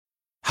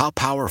How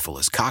powerful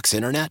is Cox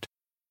Internet?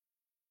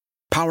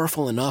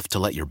 Powerful enough to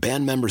let your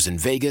band members in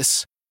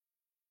Vegas,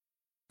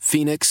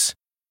 Phoenix,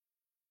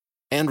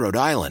 and Rhode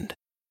Island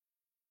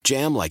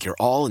jam like you're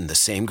all in the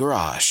same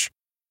garage.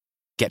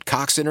 Get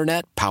Cox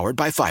Internet powered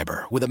by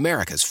fiber with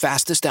America's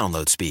fastest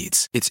download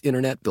speeds. It's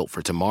internet built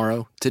for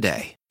tomorrow,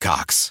 today.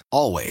 Cox,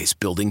 always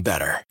building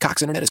better.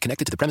 Cox Internet is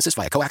connected to the premises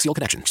via coaxial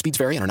connection. Speeds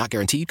vary and are not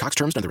guaranteed. Cox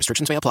terms and other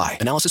restrictions may apply.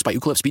 Analysis by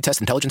Ookla Speed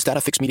Test Intelligence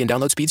Data. Fixed median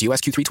download speeds. US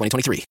Q3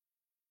 2023.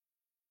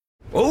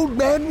 Old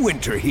Man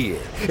Winter here.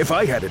 If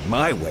I had it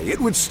my way, it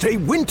would stay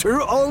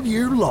winter all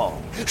year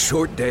long.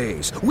 Short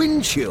days,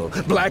 wind chill,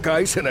 black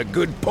ice, and a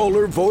good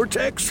polar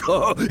vortex.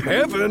 Oh,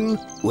 heaven.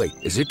 Wait,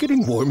 is it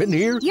getting warm in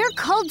here? Your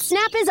cold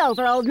snap is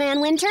over, Old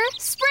Man Winter.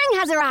 Spring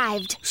has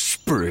arrived.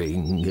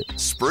 Spring.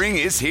 Spring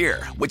is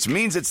here, which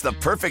means it's the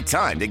perfect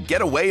time to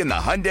get away in the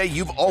Hyundai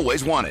you've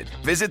always wanted.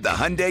 Visit the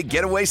Hyundai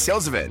Getaway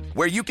Sales Event,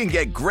 where you can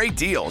get great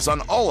deals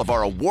on all of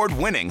our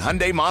award-winning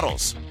Hyundai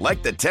models,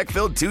 like the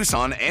tech-filled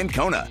Tucson and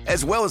Kona,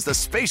 as well as the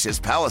spacious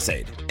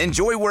Palisade.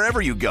 Enjoy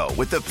wherever you go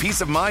with the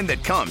peace of mind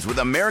that comes with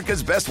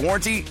America's best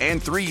warranty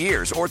and 3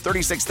 years or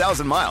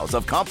 36,000 miles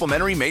of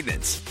complimentary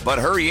maintenance. But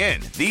hurry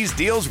in, these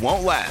deals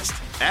won't last.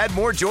 Add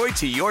more joy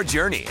to your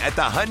journey at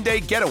the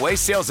Hyundai Getaway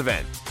Sales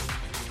Event.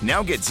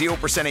 Now get 0%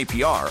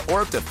 APR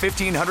or up to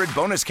 $1,500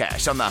 bonus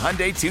cash on the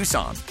Hyundai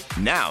Tucson.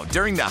 Now,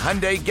 during the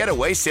Hyundai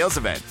Getaway Sales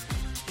Event.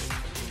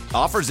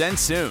 Offers end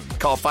soon.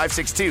 Call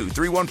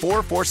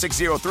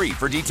 562-314-4603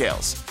 for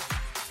details.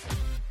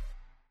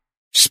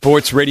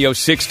 Sports Radio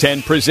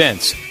 610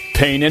 presents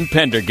Payne and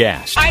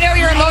Pendergast. I know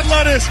you're emotional.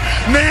 Lettuce.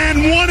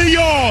 Man, one of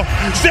y'all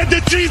said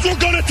the Chiefs were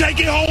going to take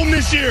it home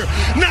this year.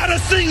 Not a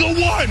single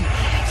one.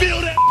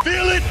 Feel that,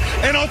 feel it.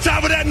 And on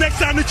top of that, next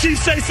time the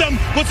Chiefs say something,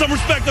 put some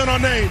respect on our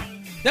name.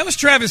 That was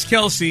Travis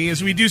Kelce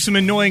as we do some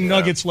annoying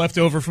nuggets left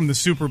over from the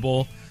Super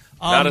Bowl.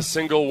 Not a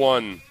single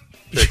one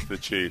picked the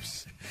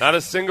Chiefs. Not a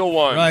single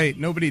one. Right,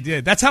 nobody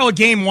did. That's how a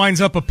game winds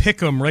up a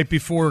pick-em right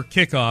before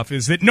kickoff,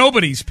 is that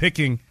nobody's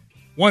picking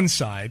one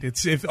side.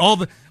 It's if all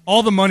the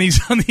money's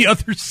on the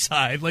other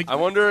side. Like, I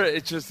wonder.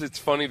 It's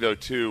funny though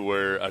too.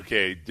 Where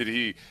did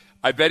he?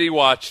 I bet he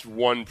watched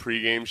one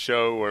pregame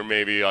show where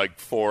maybe like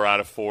 4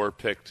 out of 4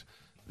 picked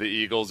the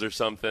Eagles or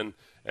something,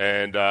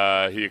 and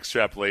he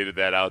extrapolated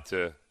that out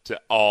to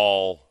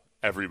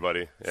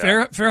everybody.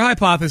 Yeah. Fair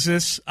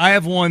hypothesis. I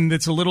have one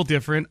that's a little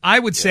different. I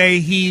would say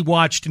he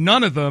watched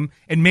none of them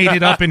and made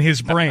it up in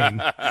his brain.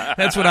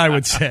 That's what I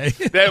would say.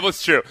 That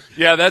was true.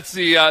 Yeah, that's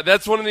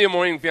one of the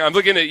annoying things. I'm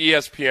looking at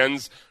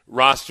ESPN's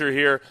roster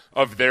here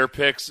of their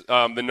picks,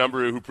 the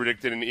number who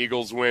predicted an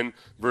Eagles win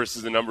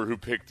versus the number who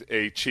picked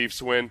a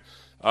Chiefs win.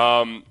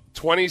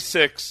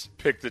 26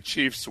 picked the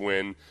Chiefs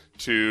win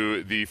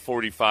to the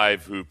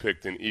 45 who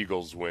picked an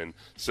Eagles win.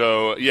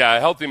 So, yeah, a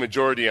healthy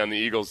majority on the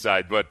Eagles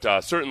side, but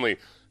certainly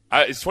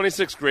is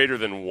 26 greater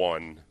than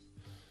 1?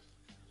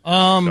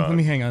 Let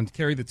me hang on.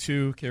 Carry the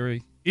 2.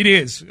 Carry. It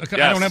is. Yes,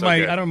 I don't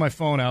have my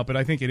phone out, but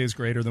I think it is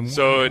greater than 1.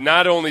 So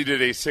not only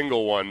did a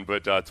single one,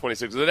 but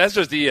 26. That's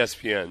just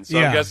ESPN. So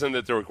I'm guessing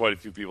that there were quite a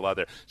few people out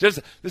there.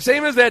 Just the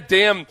same as that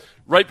damn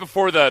right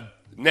before the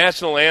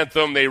national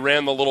anthem, they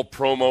ran the little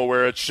promo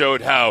where it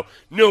showed how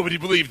nobody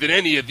believed that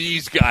any of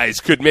these guys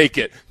could make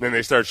it. And then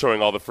they start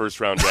showing all the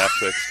first-round draft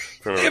picks.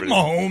 Get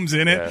Mahomes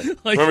in it. Yeah.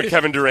 Like, remember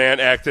Kevin Durant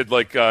acted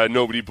like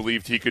nobody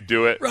believed he could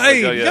do it?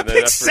 Right. Like, you got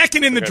picked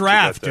second in the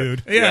draft,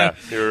 dude. Yeah.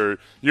 You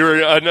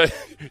were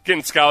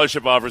getting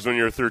scholarship offers when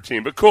you were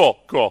 13, but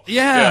cool.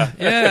 Yeah.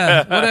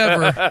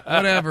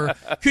 Whatever.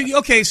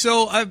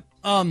 So I'm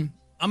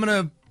going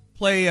to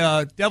play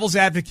devil's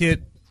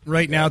advocate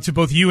right now to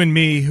both you and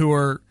me who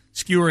are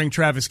skewering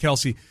Travis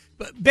Kelce.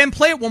 But Ben,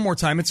 play it one more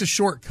time. It's a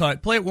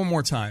shortcut. Play it one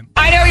more time.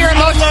 I know you're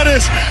emotional.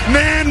 Lettuce.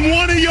 Man,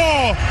 one of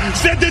y'all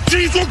said the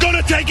Chiefs were going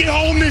to take it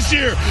home this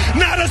year.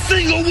 Not a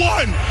single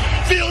one.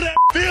 Feel that,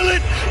 feel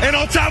it. And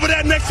on top of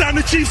that, next time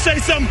the Chiefs say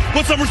something,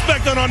 put some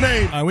respect on our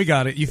name. We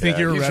got it. You think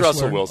you're a wrestler.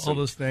 Russell Wilson. All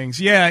those things.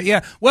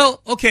 Yeah.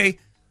 Well, okay.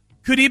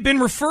 Could he have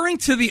been referring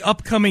to the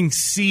upcoming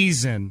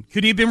season?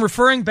 Could he have been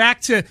referring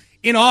back to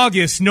in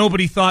August,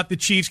 nobody thought the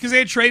Chiefs, because they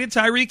had traded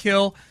Tyreek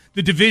Hill.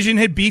 The division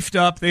had beefed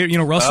up.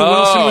 Russell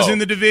Wilson was in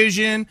the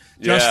division.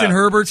 Yeah. Justin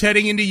Herbert's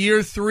heading into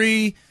year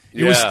 3.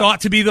 It was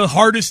thought to be the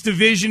hardest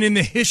division in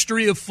the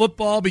history of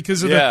football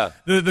because of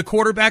the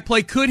quarterback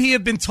play. Could he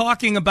have been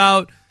talking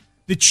about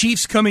the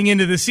Chiefs coming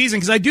into the season?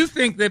 Because I do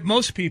think that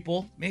most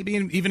people, maybe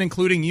even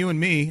including you and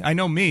me, I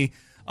know me,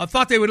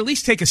 thought they would at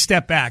least take a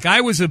step back.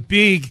 I was a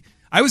big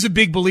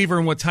believer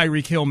in what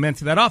Tyreek Hill meant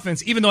to that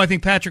offense, even though I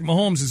think Patrick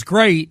Mahomes is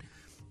great.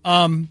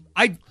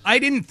 I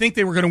didn't think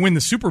they were going to win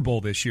the Super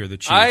Bowl this year, the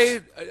Chiefs.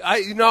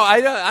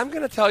 I'm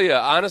going to tell you,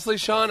 honestly,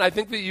 Sean, I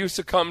think that you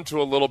succumbed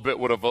to a little bit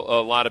what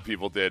a lot of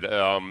people did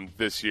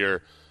this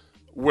year,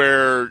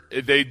 where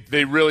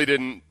they really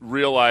didn't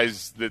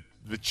realize that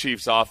the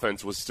Chiefs'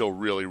 offense was still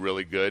really,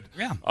 really good.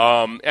 Yeah.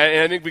 And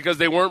I think because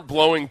they weren't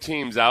blowing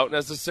teams out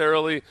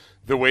necessarily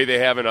the way they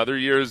have in other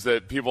years,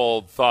 that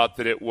people thought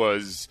that it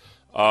was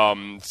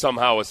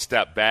somehow a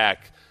step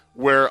back.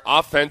 where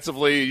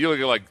offensively, you look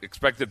at like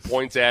expected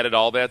points added,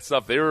 all that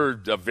stuff, they were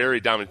a very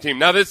dominant team.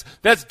 Now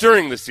that's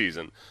during the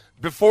season.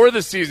 Before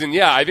the season,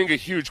 I think a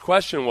huge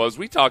question was,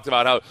 we talked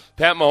about how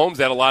Pat Mahomes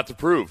had a lot to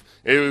prove.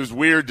 It was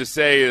weird to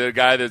say that a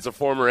guy that's a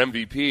former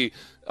MVP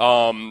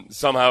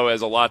somehow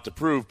has a lot to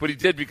prove, but he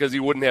did because he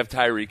wouldn't have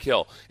Tyreek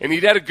Hill. And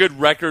he'd had a good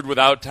record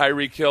without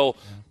Tyreek Hill.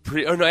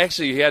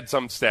 Actually, he had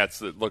some stats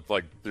that looked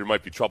like there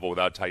might be trouble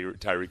without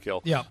Tyreek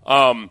Hill. Yeah.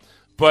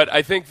 But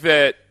I think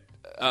that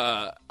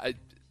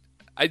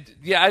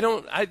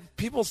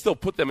people still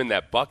put them in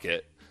that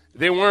bucket.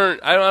 They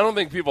weren't. I don't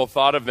think people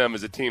thought of them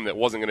as a team that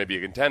wasn't going to be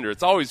a contender.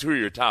 It's always who are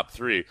your top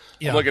three.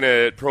 Yeah. I'm looking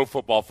at Pro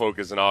Football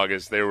Focus in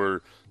August. They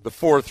were the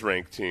 4th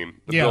ranked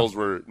team. The Bills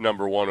were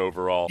number 1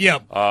 overall.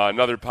 Yep.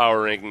 Another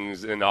power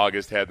rankings in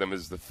August had them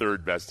as the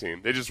 3rd best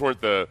team. They just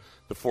weren't the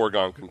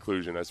foregone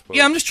conclusion, I suppose.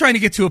 Yeah, I'm just trying to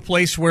get to a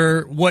place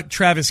where what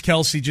Travis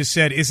Kelce just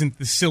said isn't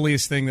the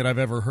silliest thing that I've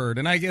ever heard.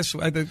 And I guess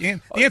the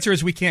answer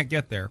is we can't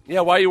get there. Yeah,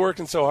 why are you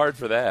working so hard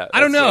for that? I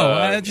don't know.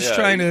 I'm just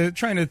trying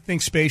to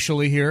think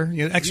spatially here.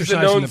 Exercising He's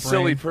a known the brain.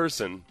 silly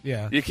person.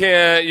 Yeah. You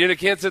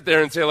can't sit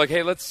there and say like,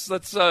 hey, let's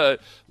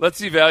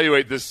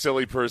evaluate this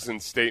silly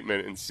person's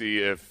statement and see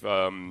if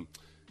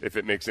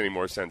it makes any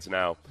more sense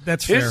now.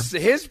 That's fair.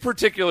 His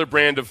particular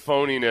brand of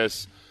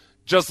phoniness,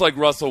 just like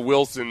Russell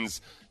Wilson's,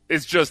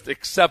 is just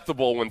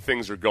acceptable when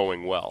things are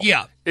going well.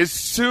 Yeah. As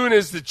soon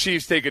as the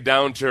Chiefs take a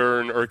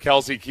downturn or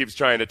Kelce keeps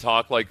trying to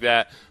talk like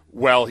that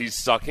while he's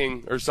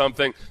sucking or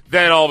something,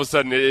 then all of a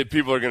sudden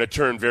people are going to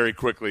turn very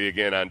quickly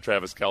again on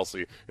Travis Kelce.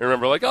 And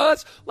remember, like,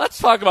 let's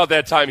talk about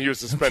that time he was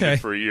suspended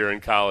for a year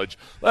in college.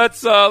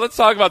 Let's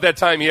talk about that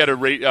time he had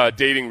a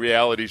dating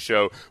reality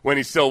show when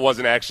he still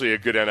wasn't actually a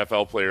good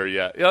NFL player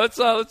yet. Yeah,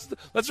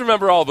 let's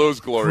remember all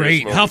those glorious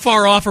moments. How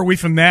far off are we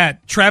from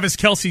that? Travis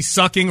Kelce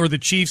sucking or the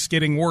Chiefs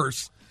getting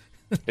worse?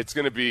 It's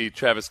going to be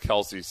Travis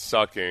Kelce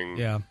sucking.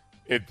 Yeah.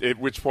 At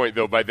which point,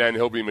 though, by then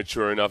he'll be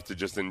mature enough to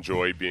just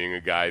enjoy being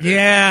a guy.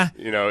 That,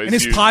 and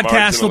his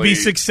podcast will be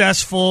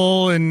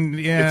successful, and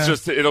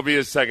it'll be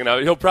his second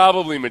out. He'll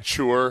probably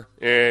mature,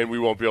 and we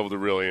won't be able to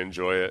really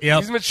enjoy it. Yep.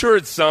 He's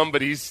matured some,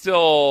 but he's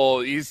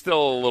still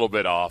a little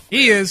bit off.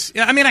 He is.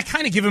 I mean, I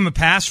kind of give him a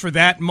pass for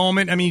that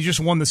moment. I mean, you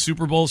just won the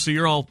Super Bowl, so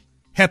you're all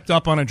hepped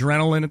up on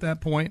adrenaline at that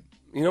point.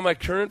 You know, my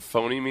current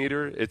phony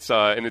meter, it's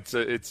a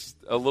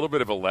little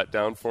bit of a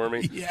letdown for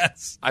me.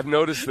 Yes. I've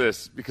noticed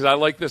this because I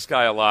like this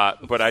guy a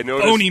lot, but I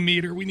noticed... Phony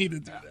meter, we need to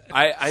do that.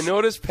 I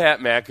noticed Pat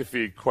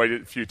McAfee quite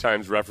a few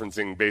times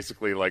referencing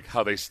basically like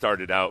how they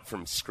started out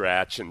from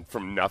scratch and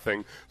from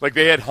nothing. Like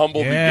they had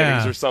humble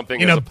beginnings or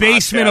something. In a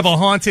basement of a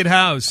haunted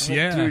house,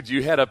 Dude,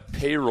 you had a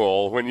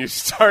payroll when you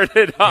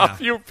started off.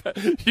 You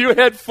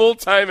had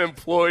full-time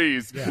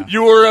employees. Yeah.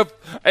 You were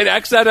an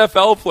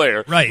ex-NFL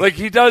player. Right. Like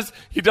he does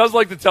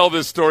like to tell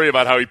this story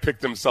about how he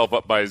picked himself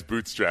up by his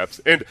bootstraps.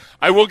 And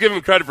I will give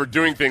him credit for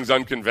doing things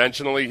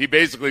unconventionally. He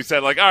basically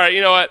said, like, all right, you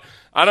know what?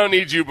 I don't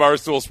need you,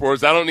 Barstool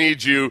Sports. I don't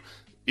need you,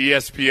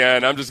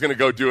 ESPN. I'm just going to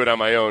go do it on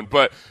my own.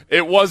 But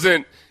it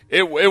wasn't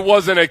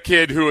a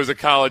kid who was a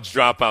college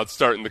dropout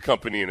starting the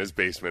company in his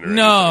basement or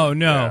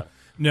anything.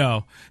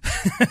 No.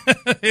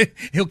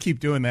 He'll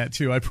keep doing that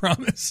too, I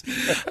promise.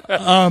 Here's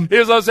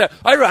what I'm saying.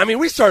 I mean,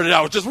 we started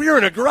out we were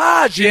in a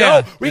garage, you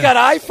know. We got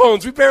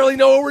iPhones. We barely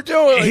know what we're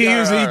doing. Like, he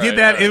did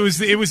that. It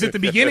was at the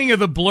beginning of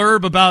the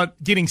blurb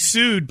about getting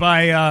sued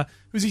by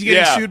who's he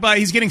getting sued by?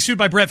 He's getting sued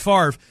by Brett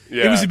Favre.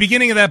 Yeah. It was the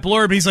beginning of that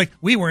blurb. He's like,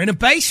 we were in a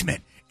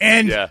basement.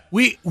 And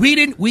we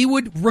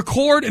would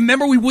record, and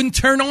remember, we wouldn't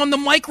turn on the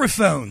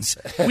microphones.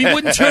 We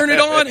wouldn't turn it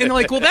on. And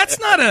like, well, that's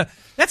not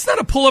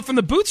a pull up from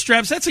the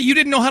bootstraps. That's you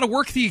didn't know how to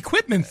work the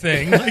equipment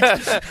thing. Like,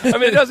 I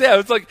mean,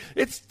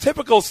 it's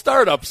typical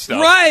startup stuff.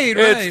 Right.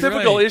 It's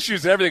typical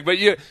issues and everything. But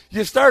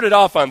you started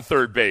off on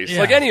third base.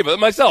 Like any of it,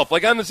 myself.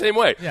 Like I'm the same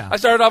way. Yeah. I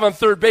started off on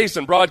third base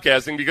in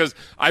broadcasting because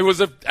I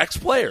was an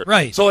ex-player.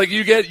 Right. So like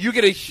you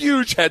get a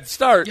huge head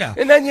start. Yeah.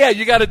 And then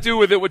you got to do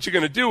with it what you're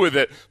going to do with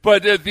it.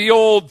 But the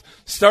old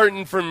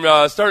starting from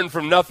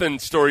nothing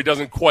story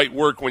doesn't quite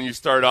work when you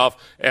start off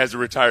as a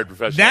retired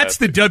professional. That's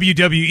the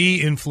WWE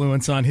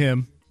influence on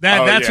him.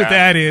 That's what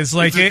that is.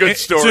 Like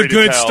it's a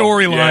good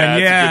storyline.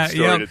 Yeah, it's a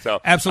good story to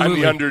tell. Absolutely.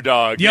 I'm the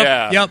underdog.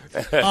 Yep.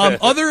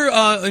 Other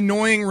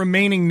annoying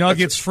remaining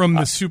nuggets from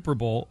the Super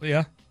Bowl.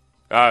 Yeah.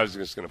 I was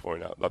just going to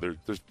point out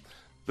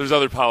there's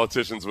other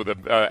politicians with a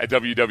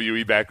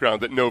WWE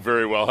background that know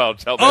very well how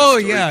to tell that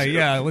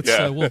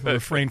story. We'll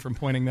refrain from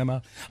pointing them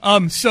out.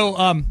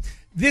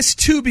 This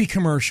Tubi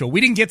commercial.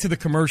 We didn't get to the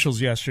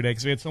commercials yesterday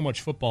because we had so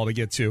much football to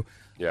get to.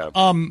 Yeah.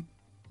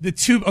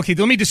 Okay,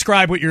 let me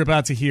describe what you're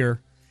about to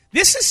hear.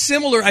 This is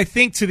similar, I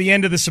think, to the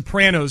end of The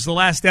Sopranos, the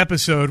last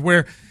episode,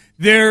 where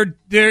they're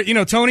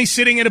Tony's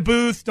sitting at a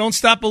booth, Don't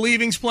Stop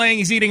Believing's playing,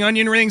 he's eating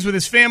onion rings with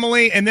his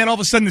family, and then all of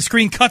a sudden the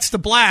screen cuts to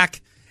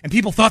black, and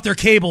people thought their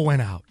cable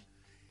went out.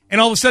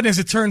 And all of a sudden, as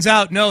it turns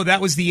out, no,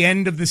 that was the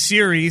end of the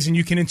series, and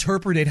you can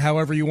interpret it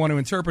however you want to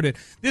interpret it.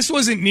 This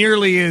wasn't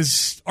nearly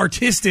as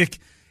artistic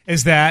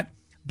as that.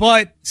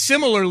 But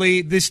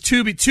similarly, this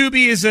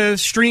Tubi is a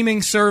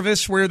streaming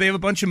service where they have a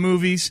bunch of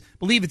movies. I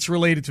believe it's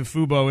related to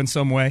Fubo in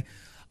some way.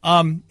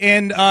 And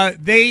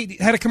they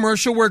had a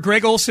commercial where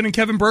Greg Olsen and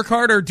Kevin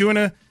Burkhardt are doing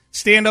a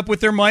stand-up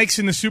with their mics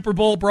in the Super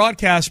Bowl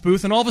broadcast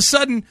booth, and all of a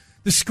sudden,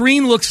 the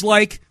screen looks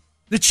like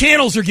the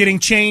channels are getting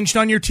changed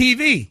on your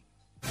TV.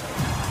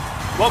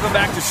 Welcome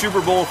back to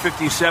Super Bowl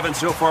 57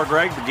 so far,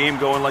 Greg. The game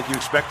going like you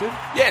expected?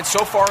 Yeah, and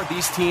so far,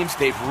 these teams,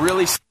 they've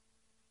really...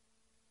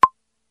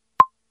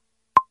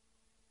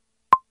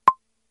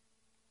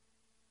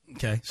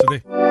 Okay,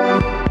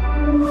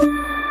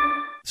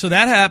 so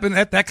that happened,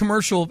 that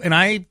commercial, and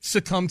I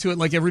succumbed to it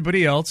like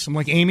everybody else. I'm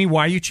like, Amy,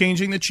 why are you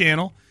changing the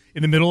channel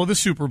in the middle of the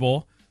Super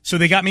Bowl? So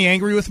they got me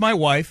angry with my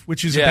wife,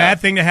 which is a bad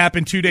thing to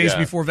happen 2 days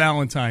before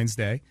Valentine's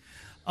Day.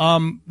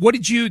 What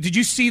did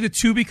you see the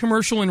Tubi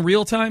commercial in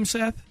real time,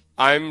 Seth?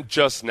 I'm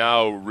just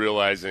now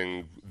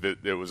realizing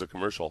that it was a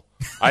commercial.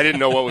 I didn't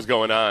know what was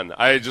going on.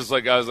 I was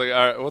like, all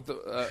right, what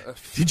the?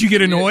 Did you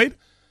get annoyed?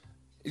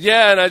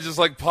 Yeah, and I just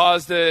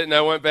paused it, and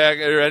I went back.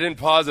 Or I didn't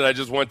pause it. I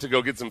just went to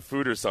go get some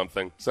food or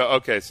something.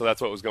 So so that's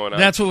what was going on.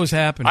 That's what was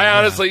happening. I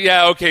honestly,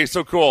 okay,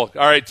 so cool.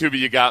 All right, Tubi,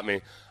 you got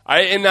me.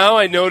 And now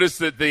I noticed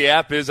that the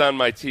app is on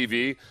my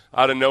TV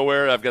out of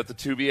nowhere. I've got the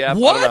Tubi app.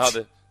 What? I don't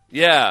know how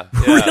yeah.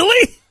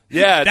 Really?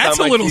 Yeah, that's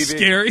a little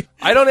scary.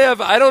 I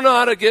don't know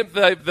how to get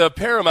the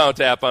Paramount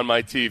app on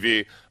my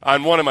TV,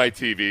 on one of my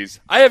TVs.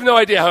 I have no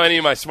idea how any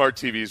of my smart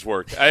TVs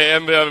work.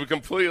 I'm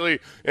completely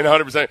in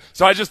 100%.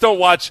 So I just don't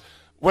watch.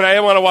 When I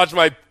want to watch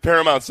my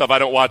Paramount stuff, I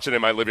don't watch it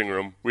in my living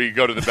room. We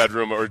go to the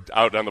bedroom or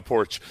out on the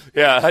porch.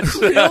 Yeah,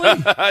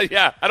 really?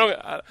 Yeah, I don't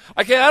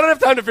have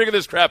time to figure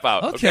this crap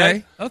out.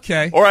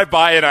 Okay. Or I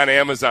buy it on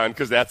Amazon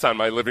because that's on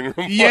my living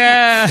room.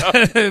 Yeah,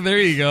 so, there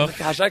you go.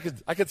 Gosh, I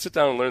could sit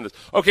down and learn this.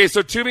 Okay,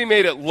 so Tubi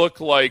made it look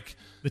like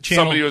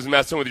somebody was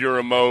messing with your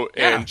remote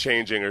and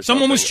changing or something.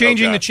 Someone was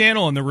changing the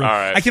channel in the room. All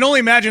right. I can only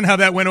imagine how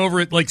that went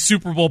over at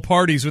Super Bowl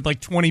parties with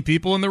 20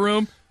 people in the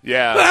room.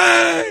 Yeah.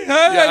 Hey!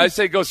 Yeah, I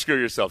say go screw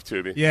yourself,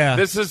 Tubi. Yeah.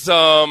 This is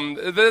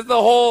the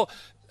whole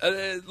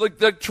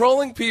the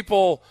trolling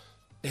people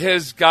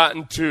has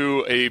gotten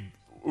to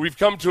we've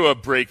come to a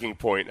breaking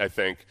point, I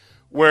think,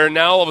 where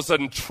now all of a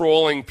sudden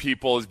trolling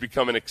people has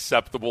become an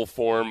acceptable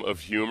form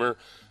of humor.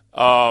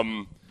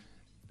 And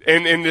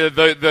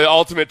the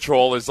ultimate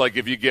troll is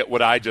if you get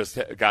what I just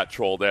got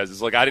trolled as.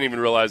 It's I didn't even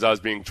realize I was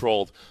being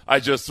trolled.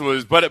 I just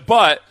was, but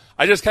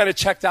I just kind of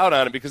checked out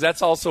on it because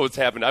that's also what's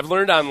happened. I've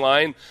learned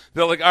online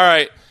that all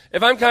right,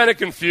 if I'm kind of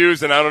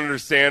confused and I don't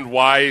understand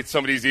why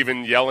somebody's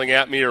even yelling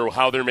at me or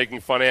how they're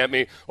making fun at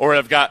me, or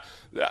I've got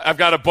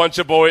a bunch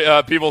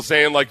of people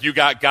saying you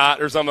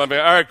got or something. I'm like,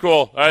 all right, cool.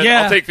 All right,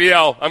 I'll take the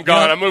L. I'm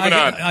gone. I'm moving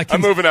on.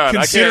 I'm moving on.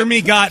 Consider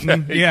me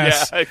gotten.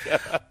 Yes. All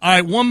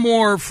right, one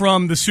more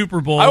from the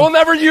Super Bowl. I will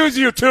never use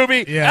you,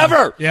 Tubi. Yeah.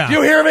 Ever. Yeah. Do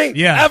you hear me?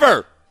 Yeah.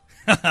 Ever.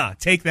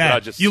 Take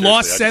that. You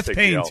lost Seth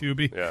Payne,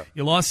 Tubi. Yeah.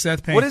 You lost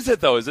Seth Payne. What is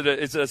it, though? Is it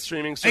a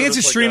streaming service? I think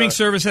it's a streaming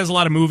service, has a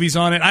lot of movies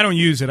on it. I don't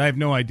use it. I have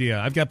no idea.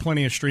 I've got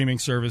plenty of streaming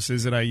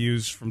services that I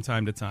use from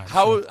time to time.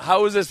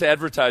 How is this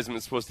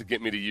advertisement supposed to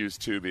get me to use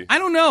Tubi? I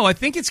don't know. I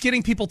think it's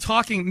getting people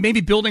talking,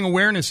 maybe building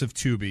awareness of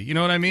Tubi. You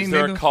know what I mean? Is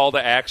there a call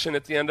to action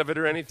at the end of it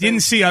or anything?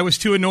 Didn't see. I was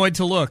too annoyed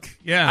to look.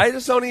 Yeah. I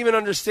just don't even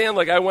understand.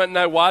 I went and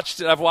I watched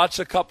it. I've watched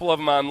a couple of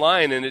them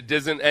online, and it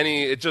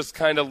just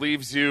kind of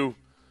leaves you...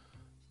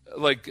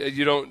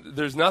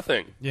 there's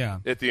nothing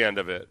at the end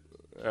of it.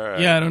 All right.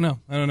 Yeah, I don't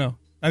know.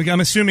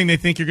 I'm assuming they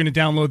think you're going to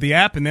download the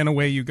app and then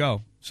away you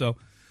go. So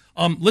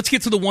let's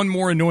get to the one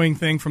more annoying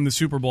thing from the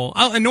Super Bowl.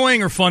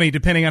 Annoying or funny,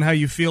 depending on how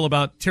you feel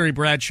about Terry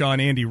Bradshaw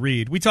and Andy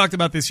Reid. We talked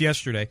about this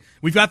yesterday.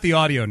 We've got the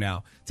audio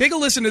now. Take a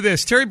listen to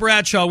this. Terry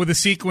Bradshaw with a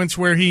sequence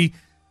where he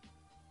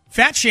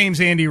fat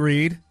shames Andy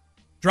Reid,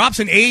 drops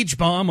an age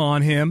bomb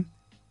on him,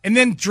 and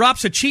then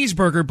drops a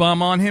cheeseburger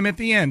bomb on him at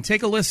the end.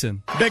 Take a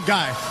listen. Big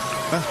guy.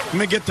 Let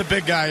me get the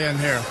big guy in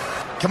here.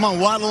 Come on,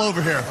 waddle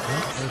over here.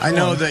 I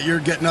know that you're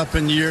getting up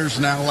in years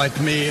now like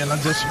me, and I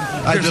just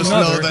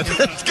know that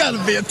it's got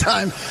to be a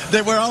time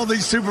that where all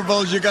these Super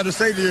Bowls you got to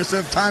say to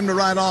yourself, time to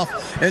ride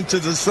off into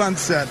the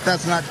sunset.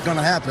 That's not going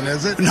to happen,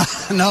 is it?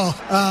 No.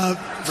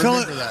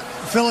 Remember that.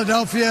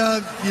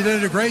 Philadelphia, you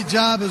did a great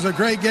job. It was a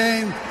great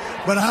game.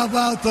 But how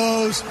about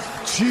those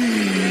Chiefs?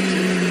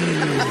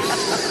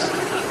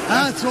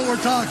 That's what we're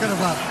talking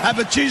about. Have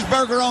a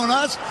cheeseburger on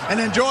us and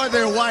enjoy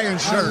the Hawaiian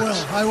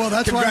shirts. I will.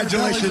 That's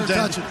Congratulations,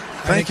 Dan.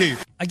 Thank you.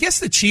 I guess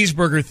the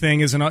cheeseburger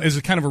thing is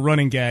a kind of a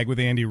running gag with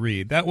Andy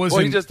Reid. That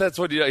wasn't. Well, that's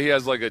what he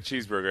has, a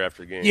cheeseburger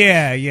after game.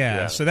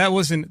 Yeah. So that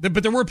wasn't.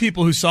 But there were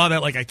people who saw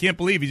that I can't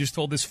believe he just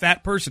told this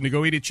fat person to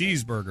go eat a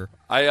cheeseburger.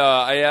 I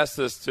asked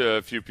this to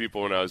a few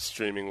people when I was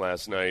streaming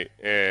last night,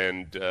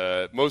 and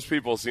most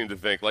people seem to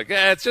think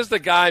it's just a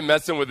guy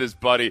messing with his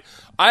buddy.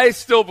 I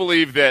still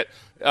believe that.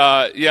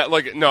 I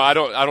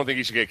don't think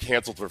he should get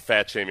canceled for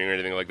fat shaming or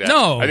anything like that.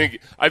 No.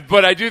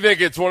 But I do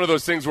think it's one of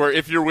those things where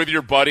if you're with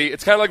your buddy,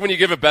 it's kind of like when you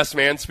give a best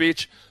man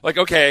speech. Like,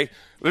 okay,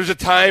 there's a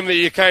time that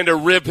you kind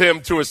of rib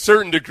him to a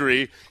certain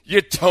degree. You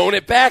tone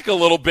it back a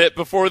little bit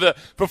before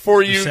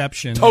you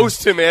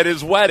toast him at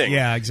his wedding.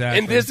 Yeah, exactly.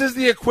 And this is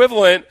the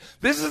equivalent.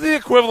 This is the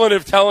equivalent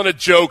of telling a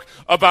joke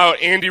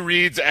about Andy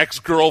Reid's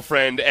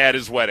ex-girlfriend at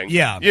his wedding.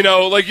 Yeah. You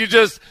know, like you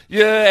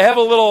have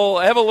a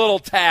little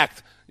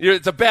tact.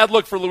 It's a bad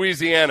look for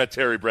Louisiana,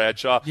 Terry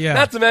Bradshaw. Yeah.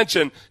 Not to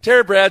mention,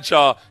 Terry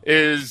Bradshaw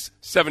is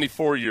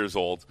 74 years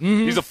old.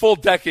 Mm-hmm. He's a full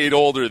decade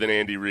older than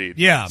Andy Reid.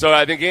 Yeah. So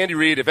I think Andy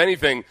Reid, if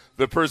anything,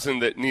 the person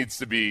that needs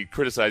to be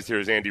criticized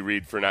here is Andy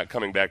Reid for not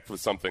coming back with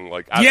something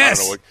like, I don't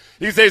know.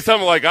 He can say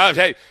something like,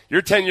 hey,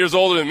 you're 10 years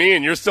older than me,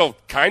 and you're still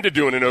kind of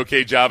doing an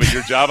okay job at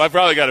your job. I've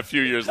probably got a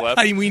few years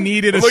left. We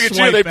needed a look swipe at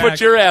you, they back.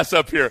 put your ass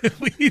up here.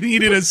 We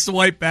needed a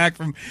swipe back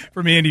from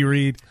Andy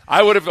Reid.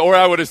 I would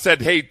have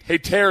said, hey,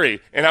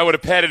 Terry, and I would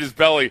have patted his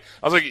belly.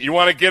 I was like, you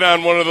want to get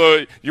on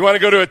you want to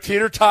go to a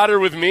teeter-totter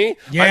with me?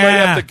 Yeah. I might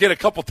have to get a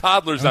couple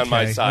toddlers on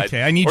my side.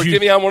 Okay, I need you. Get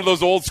me on one of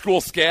those old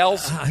school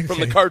scales from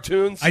the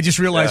cartoons. I just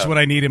realized what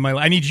I need in my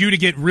life. I need you to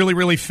get really,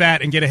 really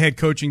fat and get a head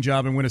coaching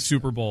job and win a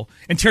Super Bowl.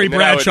 And Terry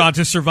Bradshaw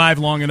to survive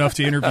long enough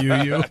to interview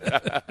you.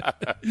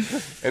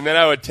 And then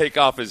I would take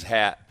off his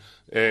hat.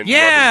 And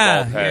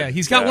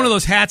he's got one of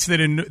those hats that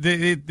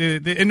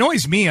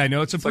annoys me. I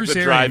know it's a Bruce like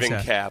the Arians driving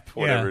hat. cap,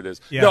 whatever it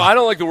is. Yeah. No, I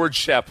don't like the word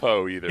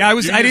chapeau either. Yeah, I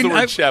didn't. The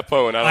word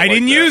chapeau, and I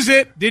didn't like use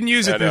that. it. Didn't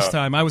use it this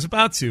time. I was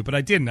about to, but I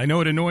didn't. I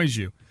know it annoys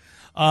you.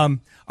 All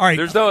right.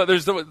 There's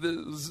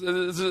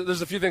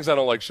a few things I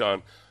don't like,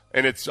 Sean.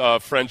 And it's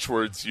French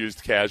words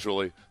used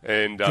casually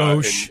and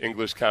in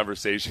English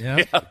conversation.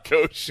 Yep. Yeah,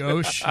 gauche.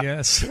 Gauche,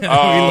 yes. We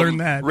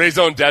learned that.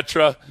 Raison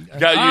d'etre.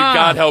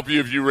 God help you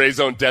if you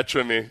raison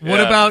d'etre me.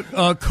 What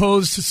about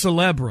cause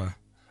célèbre?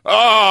 Oh,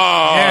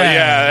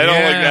 I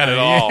don't like that at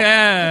all.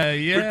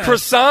 Yeah.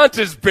 Croissant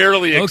is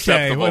barely acceptable.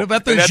 Okay, what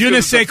about the je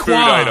ne sais quoi?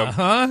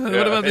 Huh? Yeah.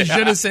 What about the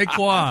je ne sais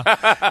quoi?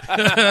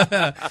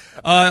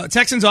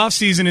 Texans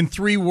offseason in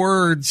 3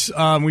 words.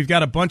 We've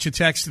got a bunch of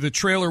text to the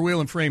Trailer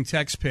Wheel and Frame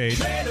text page.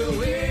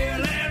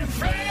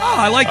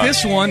 I like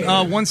this one.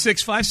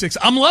 1656.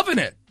 I'm loving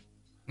it.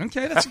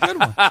 Okay, that's a good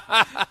one.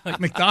 Like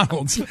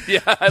McDonald's.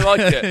 Yeah, I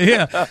like it.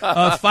 Yeah.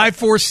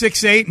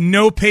 5468.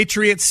 No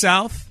Patriot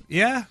South.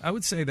 Yeah, I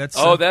would say that's.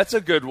 That's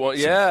a good one.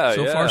 Yeah,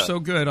 so far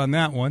so good on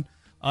that one.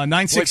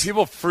 96.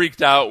 People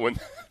freaked out when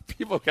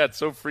people got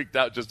so freaked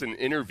out just in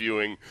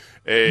interviewing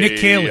Nick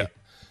Caley.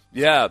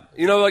 Yeah,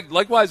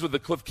 likewise with the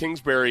Cliff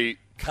Kingsbury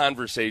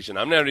conversation.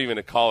 I'm not even going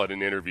to call it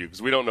an interview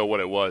because we don't know what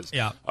it was.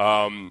 Yeah.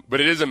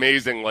 But it is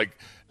amazing, like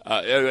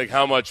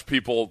how much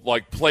people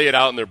play it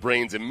out in their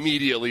brains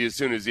immediately as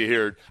soon as you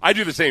hear it. I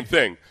do the same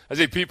thing. I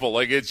say people,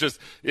 it's just,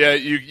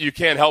 you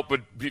can't help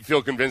but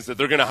feel convinced that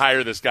they're going to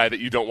hire this guy that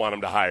you don't want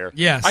them to hire.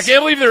 Yes. I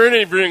can't believe they're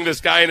interviewing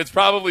this guy, and it's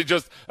probably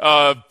just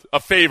a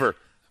favor.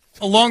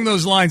 Along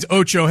those lines,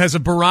 Ocho has a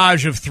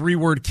barrage of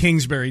 3-word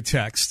Kingsbury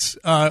texts.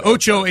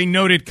 Ocho, a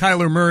noted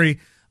Kyler Murray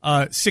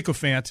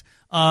sycophant.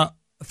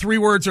 3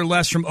 words or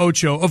less from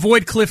Ocho.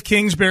 Avoid Cliff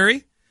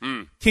Kingsbury.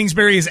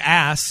 Kingsbury is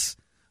ass.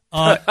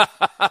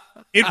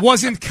 It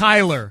wasn't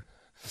Kyler.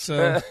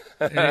 So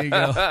there you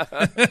go. All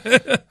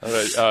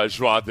right,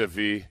 joie de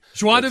vie.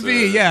 Joie de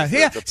vie, yeah.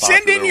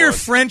 Send in your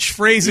French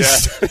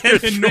phrases. Yeah.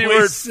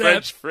 3-word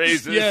French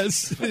phrases.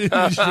 Yes.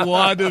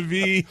 Joie de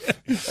vie.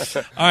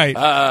 All right.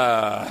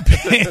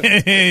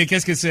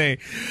 Qu'est-ce que c'est?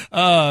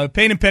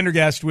 Payne and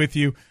Pendergast with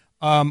you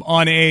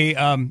on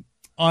a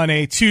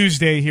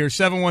Tuesday here.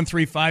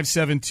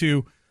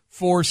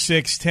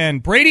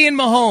 713-572-4610. Brady and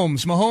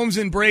Mahomes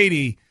and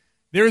Brady.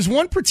 There is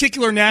one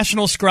particular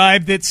national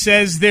scribe that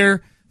says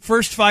their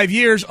first 5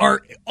 years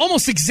are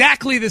almost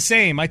exactly the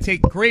same. I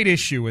take great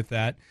issue with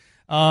that.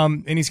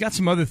 And he's got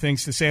some other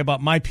things to say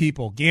about my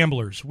people,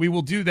 gamblers. We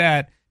will do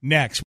that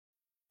next.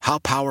 How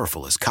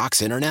powerful is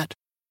Cox Internet?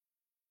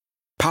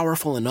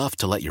 Powerful enough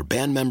to let your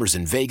band members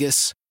in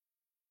Vegas,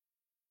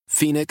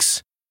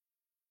 Phoenix,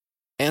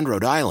 and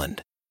Rhode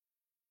Island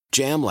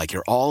jam like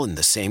you're all in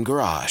the same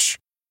garage.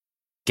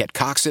 Get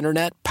Cox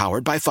Internet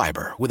powered by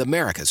fiber with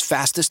America's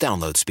fastest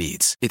download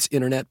speeds. It's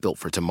internet built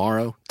for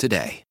tomorrow,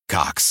 today.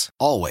 Cox,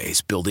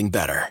 always building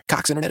better.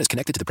 Cox Internet is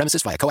connected to the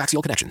premises via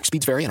coaxial connection.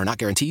 Speeds vary and are not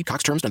guaranteed.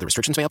 Cox terms and other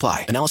restrictions may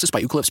apply. Analysis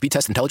by Ookla Speed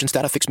Test Intelligence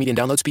Data. Fixed median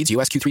download speeds.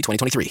 US Q3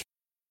 2023.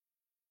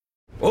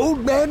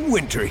 Old Man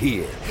Winter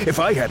here. If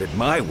I had it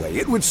my way,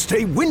 it would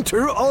stay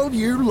winter all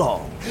year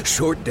long.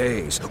 Short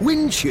days,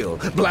 wind chill,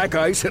 black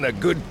ice, and a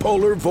good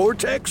polar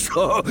vortex.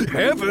 Oh,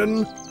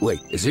 heaven. Wait,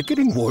 is it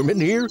getting warm in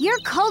here? Your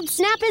cold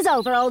snap is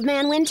over, Old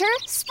Man Winter.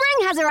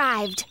 Spring has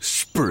arrived.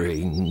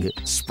 spring.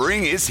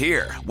 Spring is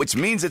here, which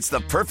means it's the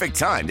perfect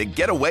time to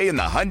get away in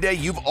the Hyundai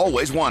you've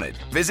always wanted.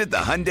 Visit the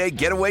Hyundai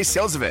Getaway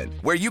Sales Event,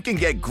 where you can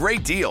get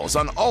great deals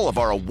on all of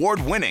our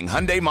award-winning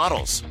Hyundai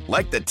models,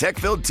 like the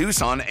tech-filled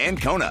Tucson and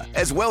Kona,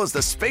 as well as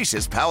the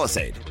spacious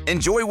Palisade.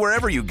 Enjoy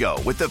wherever you go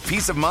with the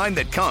peace of mind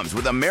that comes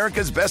with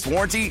America's best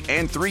warranty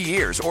and 3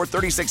 years or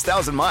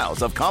 36,000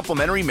 miles of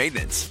complimentary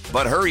maintenance.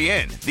 But hurry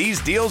in,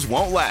 these deals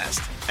won't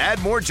last.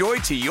 Add more joy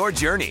to your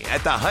journey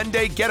at the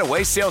Hyundai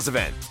Getaway Sales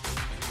Event.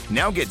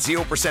 Now get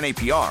 0%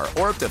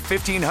 APR or up to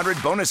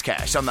 $1,500 bonus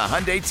cash on the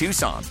Hyundai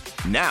Tucson.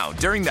 Now,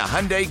 during the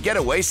Hyundai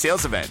Getaway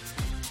Sales Event.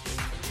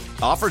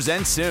 Offers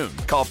end soon.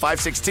 Call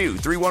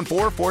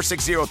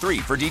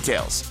 562-314-4603 for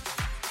details.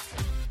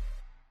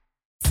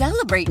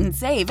 Celebrate and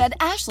save at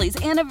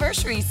Ashley's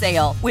Anniversary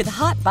Sale. With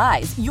Hot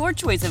Buys, your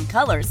choice of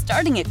colors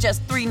starting at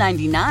just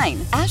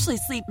 $3.99. Ashley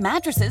Sleep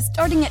mattresses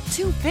starting at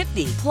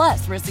 $2.50.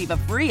 Plus, receive a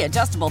free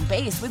adjustable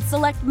base with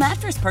select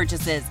mattress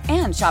purchases.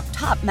 And shop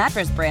top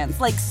mattress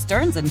brands like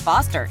Stearns &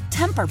 Foster,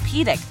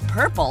 Tempur-Pedic,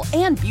 Purple,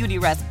 and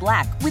Beautyrest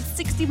Black with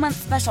 60-month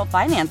special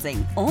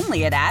financing.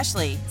 Only at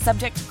Ashley.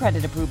 Subject to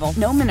credit approval.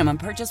 No minimum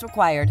purchase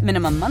required.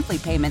 Minimum monthly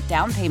payment,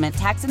 down payment,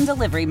 tax, and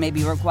delivery may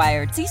be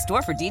required. See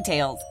store for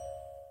details.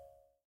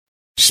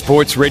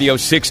 Sports Radio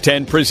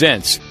 610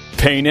 presents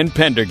Payne and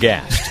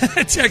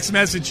Pendergast. Text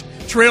message,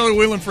 trailer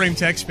wheel and frame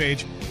text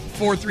page,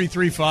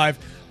 4335.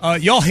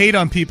 Y'all hate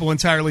on people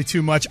entirely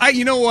too much.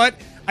 You know what?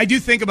 I do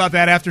think about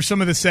that after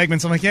some of the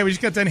segments. I'm like, yeah, we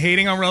just got done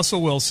hating on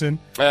Russell Wilson.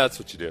 That's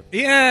what you do.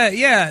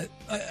 Yeah.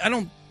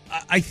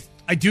 I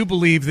do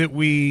believe that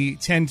we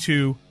tend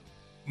to,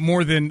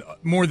 more than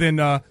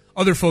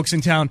other folks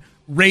in town,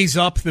 raise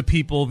up the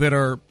people that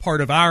are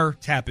part of our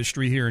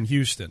tapestry here in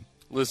Houston.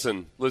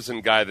 Listen,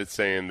 guy that's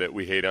saying that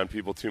we hate on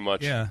people too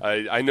much. Yeah.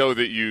 I know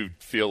that you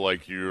feel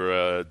like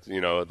you're,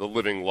 the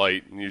living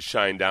light, and you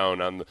shine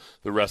down on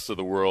the rest of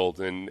the world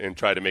and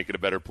try to make it a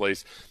better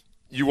place.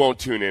 You won't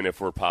tune in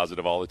if we're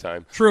positive all the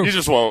time. True. You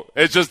just won't.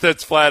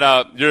 That's flat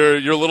out.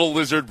 Your little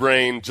lizard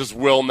brain just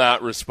will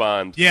not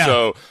respond. Yeah.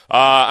 So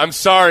I'm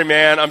sorry,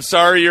 man. I'm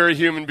sorry you're a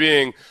human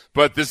being,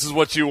 but this is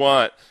what you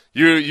want.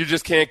 You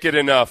just can't get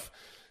enough.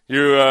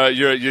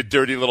 You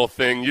dirty little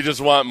thing. You just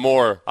want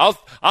more.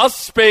 I'll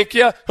spank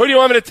you. Who do you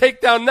want me to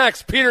take down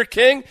next? Peter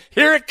King?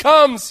 Here it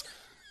comes.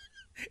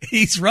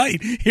 He's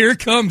right. Here it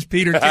comes,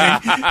 Peter King.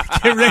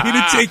 Get ready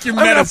to take your medicine.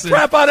 I'm going to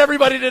prep on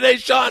everybody today,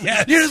 Sean.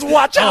 Yes. You just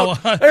watch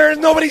out. There's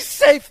nobody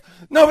safe.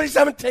 Nobody's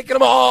having taken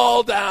them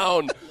all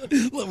down.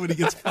 Love when he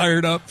gets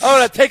fired up. I'm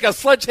going to take a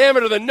sledgehammer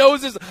to the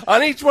noses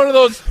on each one of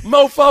those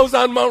mofos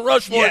on Mount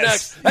Rushmore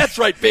next. That's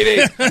right,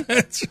 baby.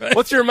 That's right.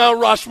 What's your Mount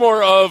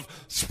Rushmore of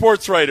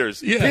sports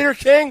writers? Yeah. Peter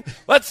King?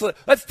 Let's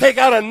take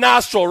out a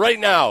nostril right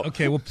now.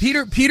 Okay, well,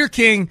 Peter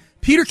King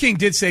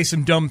did say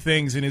some dumb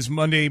things in his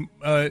Monday.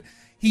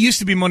 He used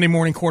to be Monday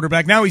morning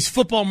quarterback. Now he's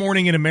Football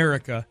Morning in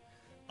America.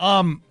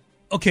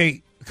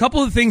 Okay, a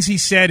couple of things he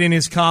said in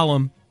his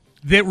column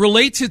that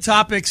relate to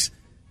topics.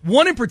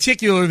 One in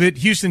particular that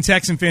Houston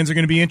Texan fans are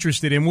going to be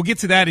interested in. We'll get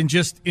to that in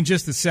just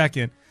a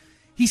second.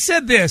 He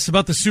said this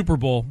about the Super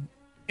Bowl.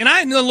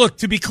 And look,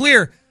 to be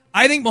clear,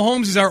 I think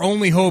Mahomes is our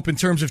only hope in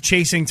terms of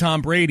chasing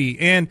Tom Brady.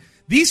 And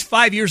these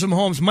 5 years of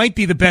Mahomes might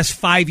be the best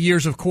 5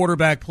 years of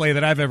quarterback play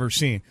that I've ever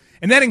seen.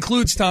 And that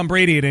includes Tom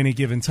Brady at any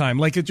given time.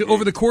 Like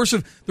over the course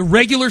of the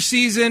regular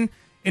season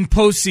and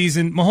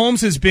postseason,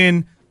 Mahomes has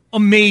been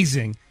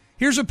amazing.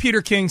 Here's what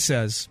Peter King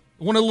says.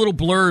 One of the little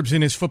blurbs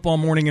in his Football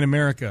Morning in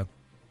America.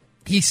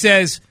 He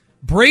says,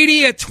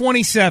 Brady at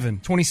 27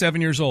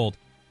 years old,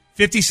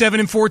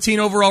 57-14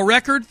 overall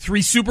record,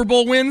 3 Super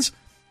Bowl wins,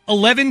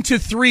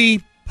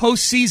 11-3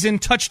 postseason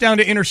touchdown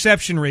to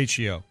interception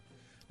ratio.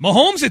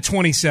 Mahomes at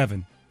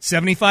 27,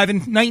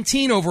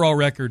 75-19 overall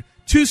record,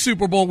 2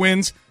 Super Bowl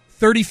wins,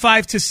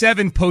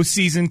 35-7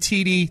 postseason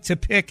TD to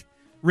pick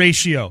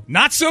ratio.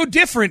 Not so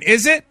different,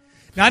 is it?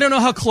 Now, I don't know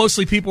how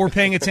closely people were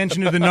paying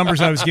attention to the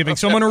numbers I was giving,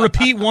 so I'm going to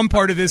repeat one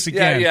part of this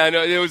again. Yeah, I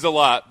know. It was a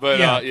lot,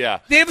 but yeah.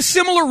 They have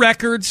similar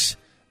records.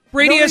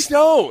 Brady has...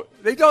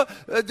 They don't.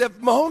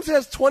 Mahomes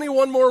has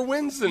 21 more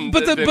wins than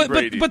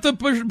Brady. But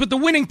the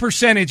winning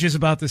percentage is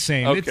about the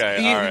same.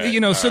 Okay,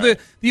 all right. So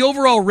the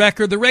overall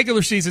record, the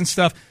regular season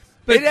stuff...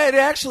 But it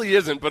actually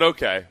isn't, but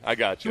okay. I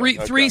got you.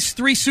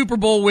 Three Super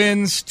Bowl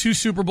wins, 2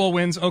 Super Bowl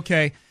wins,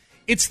 okay.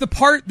 It's the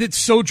part that's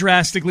so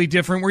drastically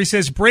different where he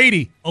says,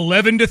 Brady,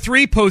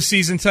 11-3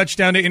 postseason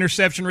touchdown to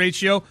interception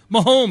ratio.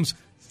 Mahomes,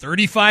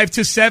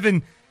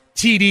 35-7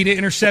 TD to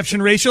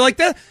interception ratio. Like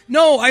that?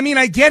 No, I mean,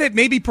 I get it.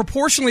 Maybe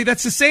proportionally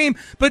that's the same,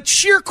 but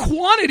sheer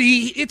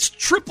quantity, it's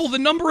triple the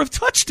number of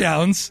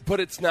touchdowns.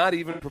 But it's not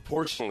even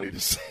proportionally the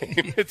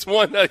same. It's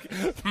one like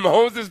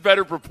Mahomes is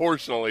better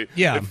proportionally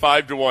at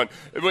 5-1.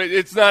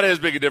 It's not as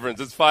big a difference.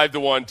 It's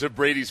 5-1 to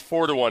Brady's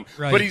 4-1.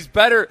 Right. But he's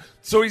better.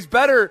 So he's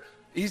better.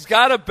 He's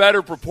got a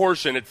better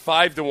proportion at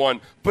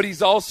 5-1, but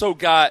he's also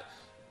got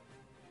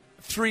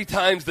 3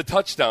 times the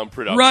touchdown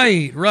production.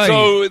 Right.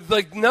 So,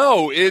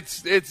 no,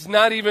 it's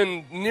not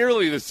even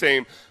nearly the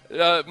same.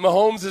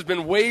 Mahomes has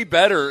been way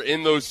better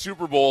in those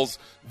Super Bowls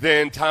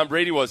than Tom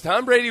Brady was.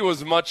 Tom Brady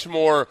was much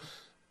more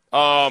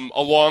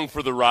along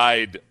for the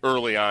ride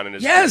early on in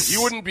his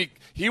career.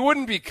 He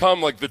wouldn't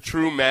become like the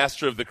true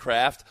master of the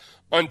craft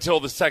until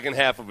the second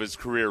half of his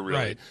career, really.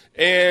 Right.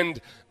 And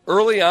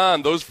early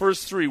on, those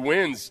first 3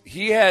 wins,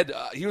 he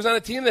was on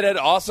a team that had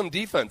awesome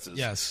defenses.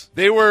 Yes.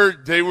 They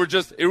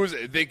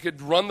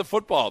could run the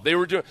football. They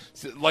were doing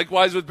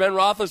likewise with Ben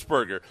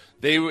Roethlisberger.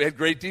 They had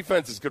great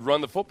defenses, could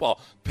run the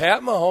football.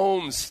 Pat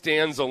Mahomes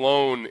stands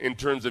alone in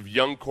terms of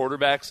young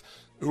quarterbacks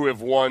who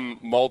have won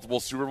multiple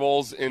Super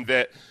Bowls, in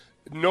that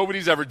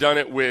nobody's ever done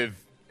it with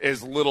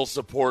as little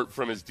support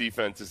from his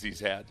defense as he's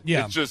had.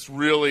 Yeah. It's just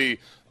really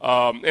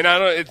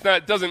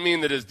it doesn't mean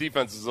that his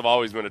defenses have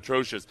always been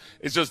atrocious.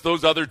 It's just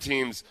those other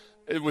teams,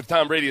 with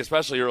Tom Brady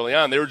especially early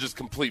on, they were just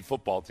complete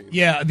football teams.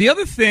 Yeah, the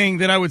other thing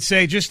that I would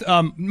say, just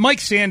Mike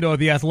Sando of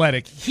The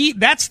Athletic,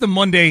 that's the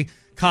Monday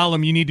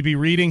column you need to be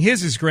reading.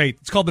 His is great.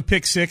 It's called The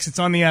Pick Six. It's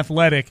on The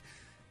Athletic.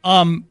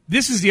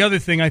 This is the other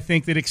thing I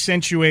think that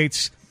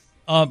accentuates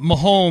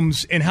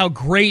Mahomes and how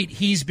great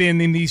he's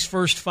been in these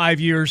first 5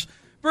 years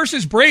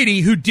versus Brady,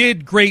 who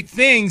did great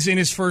things in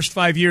his first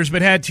 5 years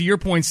but had, to your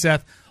point,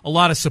 Seth, a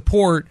lot of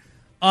support.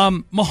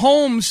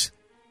 Mahomes,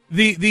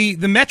 the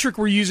metric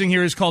we're using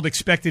here is called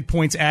expected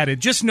points added.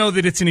 Just know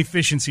that it's an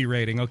efficiency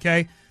rating,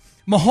 okay?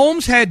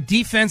 Mahomes had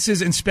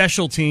defenses and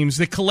special teams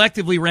that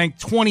collectively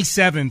ranked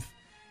 27th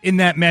in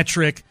that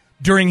metric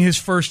during his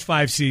first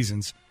 5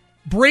 seasons.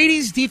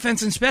 Brady's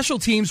defense and special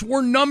teams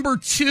were number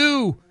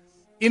 2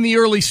 in the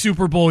early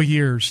Super Bowl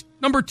years.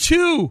 Number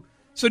 2.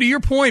 So to your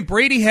point,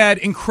 Brady had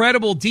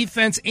incredible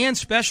defense and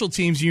special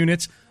teams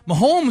units.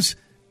 Mahomes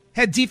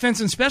had defense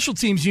and special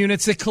teams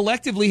units that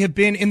collectively have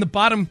been in the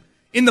bottom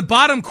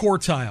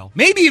quartile,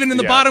 maybe even in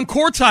the bottom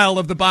quartile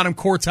of the bottom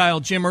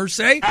quartile. Jim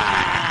Irsay.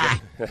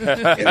 In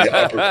the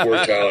upper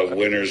quartile of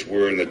winners,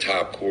 we're in the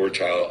top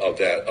quartile of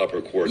that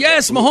upper quartile.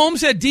 Yes,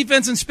 Mahomes had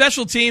defense and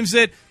special teams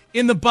that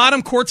in the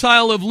bottom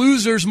quartile of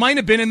losers might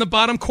have been in the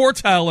bottom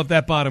quartile of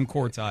that bottom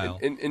quartile.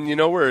 And you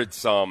know where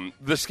it's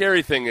the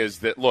scary thing is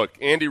that, look,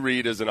 Andy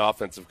Reid is an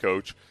offensive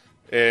coach,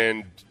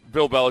 and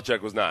Bill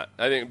Belichick was not.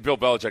 I think Bill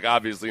Belichick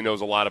obviously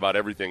knows a lot about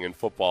everything in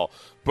football,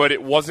 but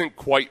it wasn't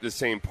quite the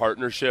same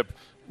partnership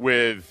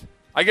with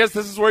 – I guess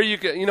this is where you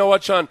could – you know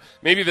what, Sean?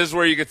 Maybe this is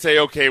where you could say,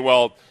 okay,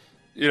 well,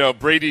 you know,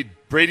 Brady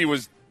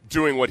was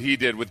doing what he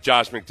did with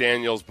Josh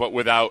McDaniels, but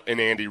without an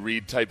Andy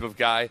Reid type of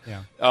guy.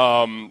 Yeah.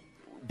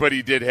 But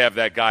he did have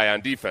that guy on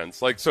defense.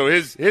 Like, so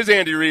his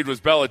Andy Reid was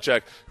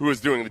Belichick, who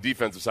was doing the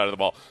defensive side of the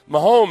ball.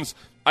 Mahomes,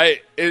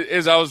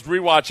 as I was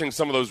rewatching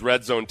some of those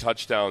red zone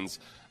touchdowns,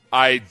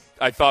 I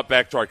thought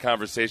back to our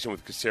conversation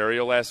with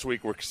Caserio last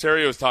week, where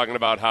Caserio was talking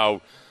about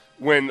how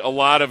when a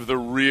lot of the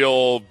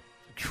real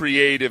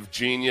creative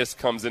genius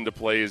comes into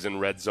play is in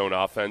red zone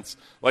offense.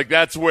 Like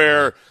that's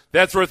where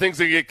things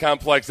get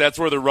complex. That's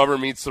where the rubber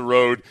meets the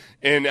road.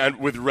 And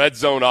with red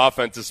zone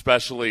offense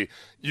especially,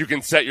 you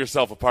can set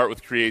yourself apart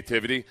with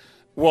creativity.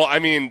 Well, I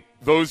mean,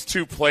 those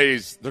 2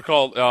 plays, they're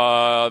called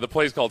the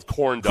play's called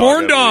Corn Dog.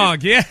 Corn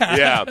Dog, yeah.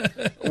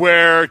 Yeah.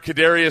 Where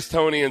Kadarius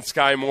Toney and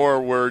Sky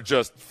Moore were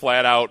just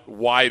flat out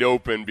wide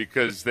open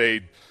because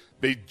they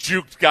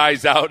juked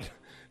guys out.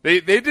 They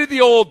did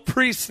the old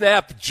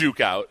pre-snap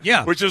juke out,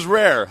 which is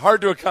rare, hard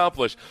to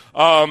accomplish.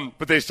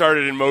 But they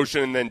started in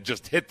motion and then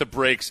just hit the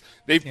brakes.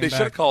 They should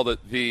have called it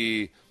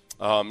the, you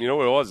know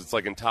what it was? It's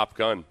like in Top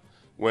Gun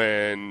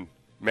when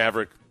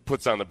Maverick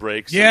puts on the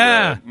brakes.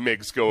 Yeah, and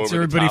MiGs go over the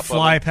everybody top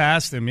fly of him.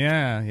 past him.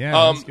 Yeah.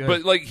 That's good.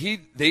 But like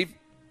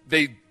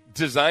they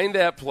designed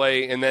that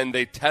play and then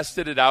they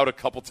tested it out a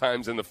couple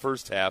times in the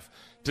first half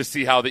to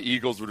see how the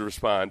Eagles would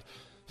respond.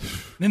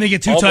 Then they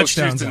get 2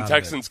 touchdowns. Houston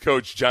Texans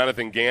coach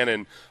Jonathan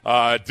Gannon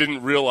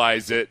didn't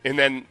realize it, and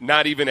then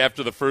not even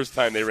after the first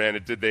time they ran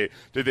it did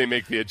they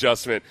make the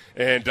adjustment.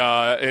 And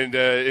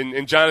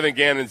Jonathan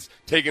Gannon's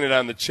taking it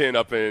on the chin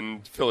up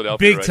in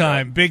Philadelphia.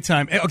 Big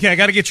time. Okay, I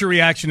got to get your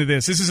reaction to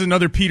this. This is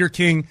another Peter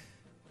King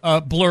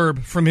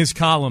blurb from his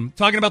column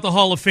talking about the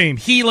Hall of Fame.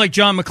 He, like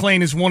John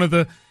McClain, is one of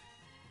the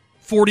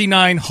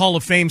 49 Hall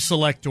of Fame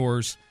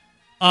selectors.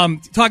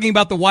 Talking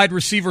about the wide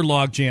receiver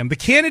logjam. The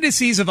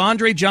candidacies of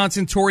Andre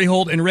Johnson, Torrey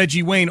Holt, and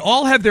Reggie Wayne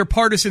all have their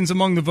partisans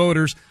among the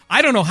voters.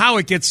 I don't know how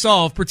it gets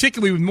solved,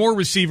 particularly with more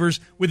receivers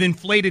with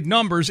inflated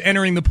numbers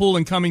entering the pool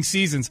in coming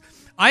seasons.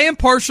 I am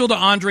partial to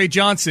Andre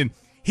Johnson.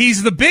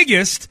 He's the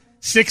biggest,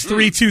 6'3",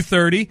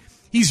 230.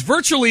 He's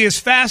virtually as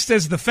fast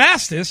as the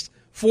fastest,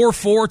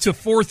 4'4" to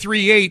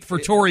 4'3" for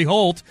Torrey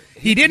Holt.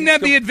 He didn't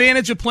have the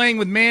advantage of playing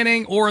with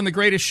Manning or in The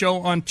Greatest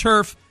Show on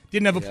turf.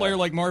 Didn't have a player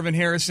like Marvin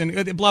Harrison,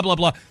 blah, blah,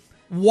 blah.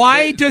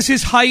 Why does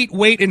his height,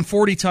 weight, and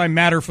 40 time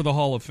matter for the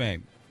Hall of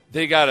Fame?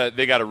 They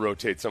gotta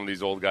rotate some of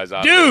these old guys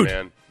out. Dude,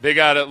 there, man. They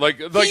gotta like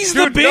he's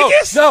dude, the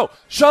biggest. No,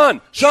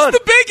 Sean, he's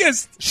the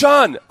biggest.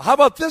 Sean, how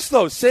about this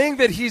though? Saying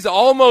that he's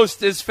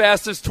almost as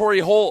fast as Torrey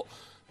Holt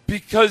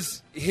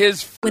because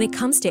When it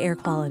comes to air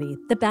quality,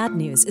 the bad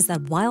news is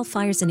that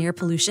wildfires and air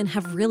pollution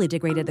have really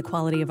degraded the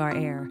quality of our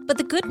air. But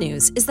the good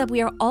news is that we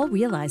are all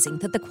realizing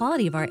that the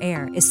quality of our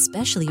air,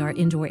 especially our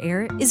indoor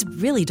air, is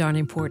really darn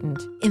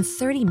important. In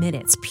 30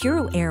 minutes,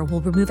 Puro Air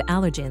will remove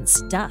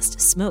allergens,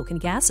 dust, smoke, and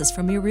gases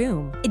from your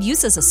room. It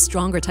uses a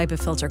stronger type of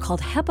filter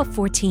called HEPA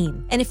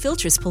 14, and it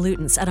filters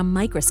pollutants at a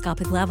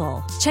microscopic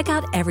level. Check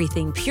out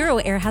everything Puro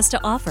Air has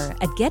to offer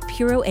at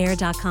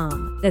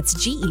getpuroair.com. That's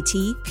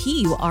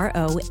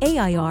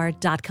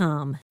GetPuroAir.com.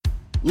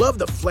 Love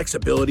the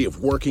flexibility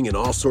of working in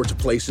all sorts of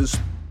places?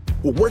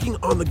 Well, working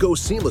on the go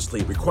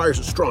seamlessly requires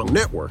a strong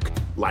network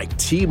like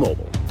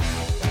T-Mobile.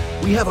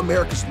 We have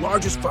America's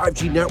largest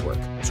 5G network,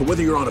 so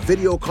whether you're on a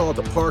video call at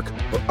the park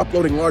or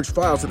uploading large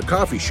files at the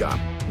coffee shop,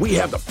 we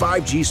have the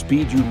 5G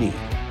speed you need.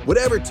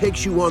 Whatever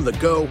takes you on the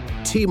go,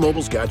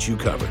 T-Mobile's got you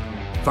covered.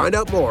 Find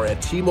out more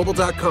at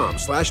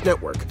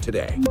T-Mobile.com/network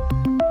today.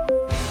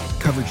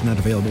 Coverage not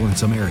available in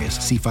some areas.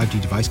 See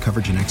 5G device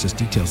coverage and access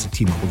details at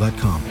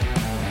T-Mobile.com.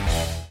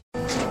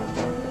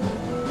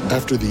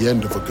 After the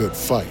end of a good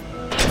fight,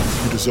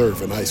 you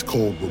deserve an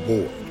ice-cold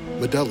reward.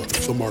 Modelo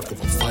is the mark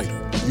of a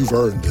fighter. You've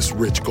earned this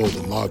rich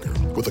golden lager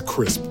with a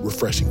crisp,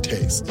 refreshing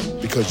taste.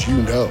 Because you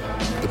know,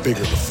 the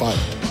bigger the fight,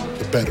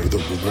 the better the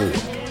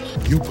reward.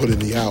 You put in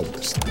the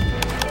hours,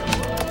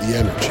 the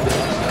energy,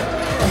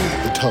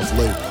 the tough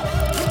labor.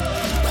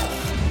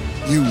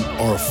 You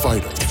are a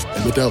fighter,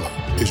 and Modelo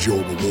is your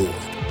reward.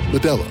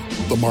 Modelo,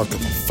 the mark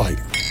of a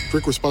fighter.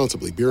 Drink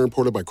responsibly. Beer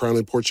imported by Crown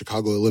Imports,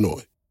 Chicago,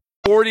 Illinois.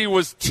 40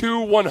 was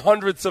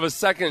 2/100ths of a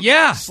second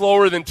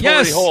slower than Torrey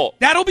Yes. Holt.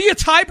 That'll be a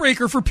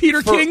tiebreaker for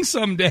Peter King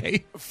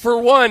someday. For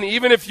one,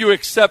 even if you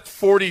accept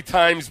 40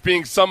 times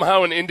being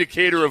somehow an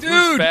indicator of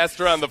who's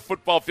faster on the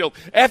football field,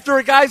 after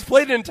a guy's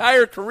played an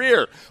entire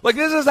career. Like,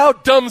 this is how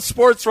dumb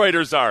sports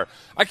writers are.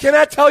 I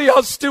cannot tell you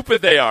how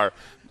stupid they are.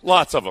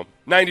 Lots of them.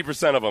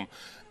 90% of them.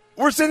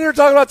 We're sitting here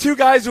talking about two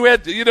guys who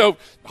had,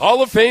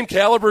 Hall of Fame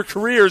caliber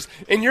careers,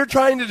 and you're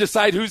trying to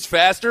decide who's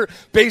faster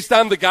based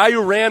on the guy who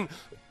ran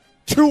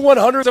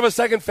 2/100ths of a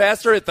second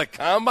faster at the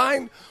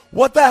combine?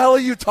 What the hell are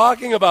you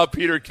talking about,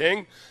 Peter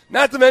King?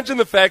 Not to mention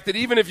the fact that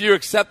even if you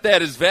accept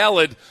that as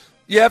valid,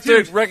 you have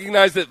to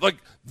recognize that,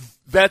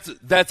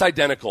 that's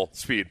identical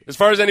speed. As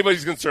far as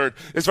anybody's concerned,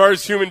 as far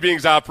as human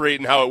beings operate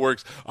and how it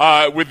works,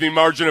 with the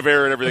margin of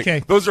error and everything.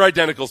 Okay. Those are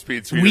identical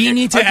speeds. We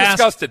need to I'm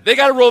disgusted. They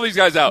got to roll these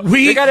guys out.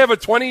 They got to have a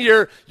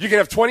 20-year. You can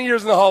have 20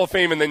 years in the Hall of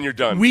Fame, and then you're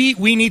done.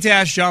 We need to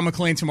ask John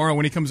McClain tomorrow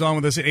when he comes on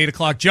with us at 8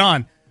 o'clock.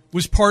 John,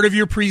 was part of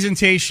your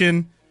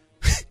presentation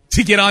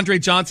to get Andre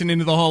Johnson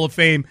into the Hall of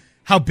Fame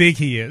how big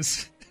he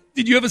is?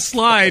 Did you have a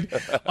slide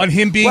on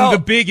him being the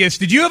biggest?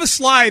 Did you have a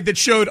slide that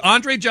showed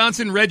Andre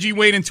Johnson, Reggie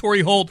Wayne, and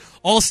Torrey Holt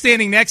all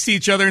standing next to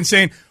each other and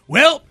saying,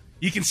 well,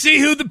 you can see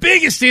who the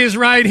biggest is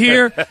right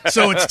here,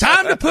 so it's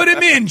time to put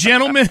him in,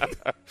 gentlemen?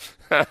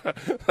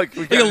 like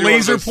a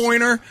laser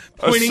pointer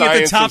pointing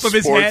at the top of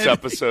his head.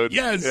 Episode.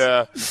 Yes.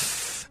 Yeah.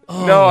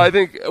 Oh. No, I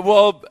think,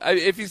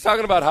 if he's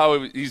talking about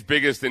how he's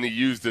biggest and he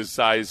used his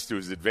size to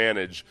his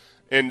advantage,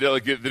 and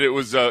that it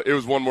was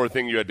one more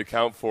thing you had to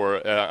count for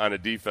on a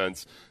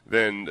defense,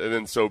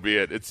 then so be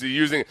it. It's the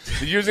using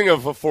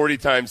of a 40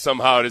 times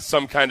somehow as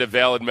some kind of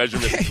valid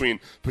measurement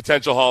between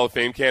potential Hall of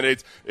Fame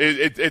candidates.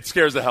 It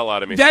scares the hell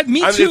out of me.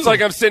 Me too. It's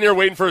like I'm sitting here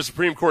waiting for a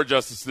Supreme Court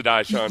justice to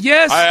die, Sean.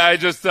 Yes. I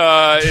just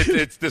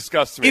it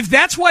disgusts me. If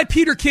that's why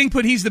Peter King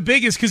put he's the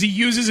biggest because he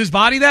uses his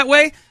body that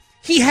way,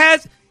 he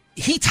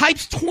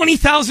types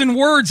 20,000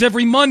 words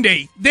every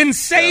Monday. Then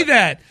say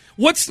that.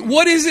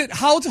 What is it?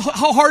 How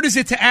hard is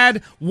it to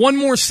add one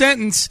more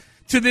sentence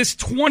to this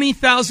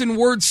 20,000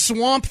 word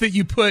swamp that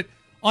you put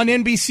on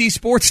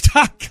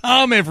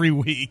NBCSports.com every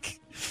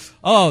week?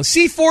 Oh,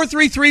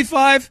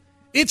 C4335.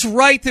 It's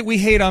right that we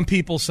hate on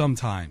people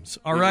sometimes.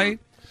 All right.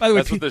 By the way,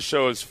 that's what this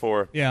show is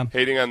for. Yeah,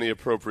 hating on the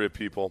appropriate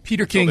people.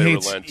 Peter King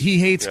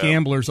hates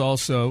gamblers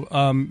also.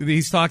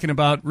 He's talking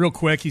about real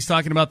quick. He's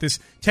talking about this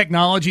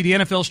technology. The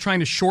NFL is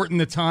trying to shorten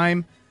the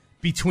time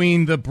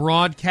between the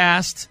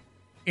broadcast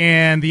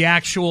and the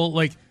actual,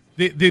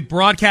 the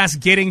broadcast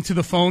getting to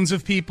the phones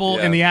of people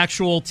and the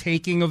actual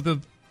taking of the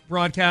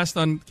broadcast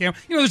on camera.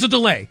 There's a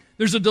delay.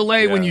 There's a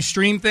delay when you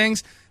stream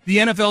things. The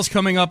NFL's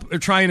coming up, they're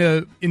trying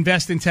to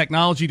invest in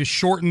technology to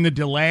shorten the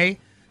delay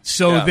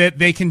so that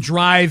they can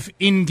drive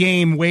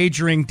in-game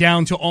wagering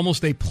down to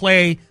almost a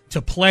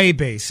play-to-play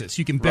basis.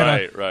 You can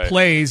bet on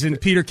plays. And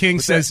Peter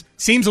King says,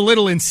 seems a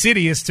little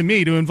insidious to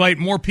me to invite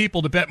more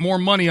people to bet more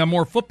money on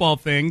more football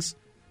things.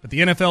 But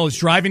the NFL is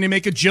driving to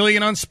make a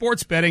jillion on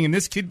sports betting, and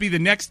this could be the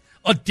next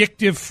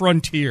addictive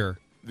frontier.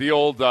 The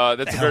old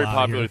that's a very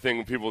popular thing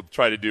when people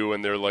try to do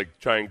when they're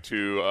trying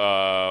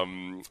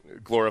to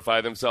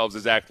glorify themselves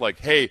is act like,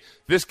 hey,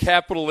 this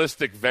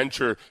capitalistic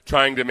venture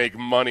trying to make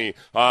money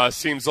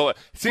seems like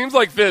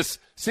this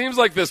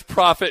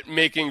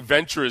profit-making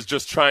venture is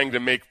just trying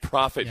to make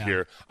profit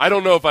here. I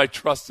don't know if I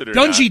trust it or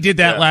not. Dungy did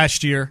that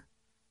last year.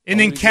 And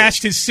then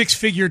cashed his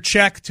 6-figure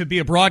check to be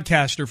a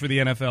broadcaster for the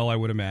NFL, I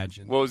would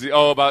imagine. What was he?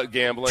 Oh, about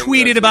gambling?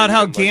 Tweeted about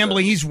how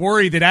gambling, he's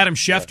worried that Adam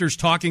Schefter's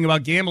talking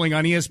about gambling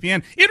on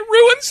ESPN. It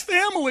ruins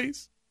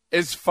families.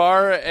 As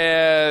far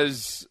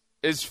as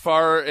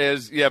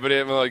yeah, but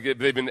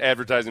they've been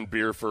advertising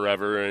beer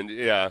forever,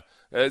 and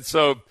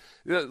so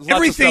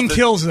everything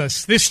kills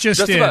us. This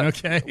just in,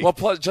 okay? Well,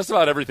 plus, just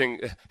about everything.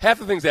 Half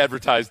the things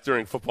advertised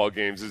during football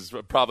games is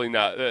probably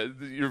not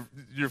your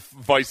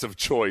vice of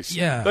choice.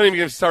 Yeah. Don't even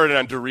get started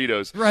on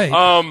Doritos.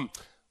 Right.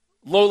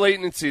 Low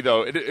latency,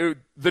 though.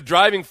 The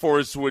driving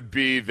force would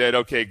be that,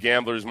 okay,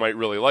 gamblers might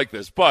really like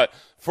this. But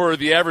for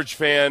the average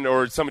fan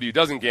or somebody who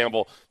doesn't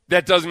gamble,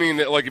 that does mean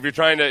that, like,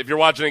 if you're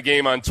watching a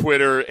game on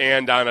Twitter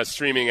and on a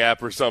streaming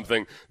app or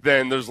something,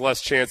 then there's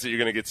less chance that you're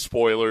going to get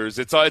spoilers.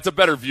 It's a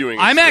better viewing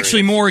experience. I'm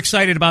actually more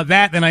excited about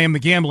that than I am the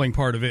gambling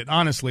part of it,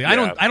 honestly.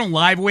 Yeah. I don't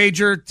live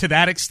wager to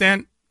that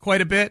extent quite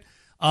a bit.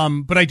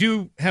 But I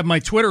do have my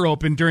Twitter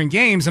open during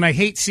games, and I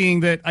hate seeing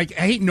that. I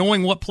hate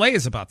knowing what play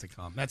is about to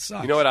come. That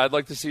sucks. You know what I'd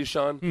like to see,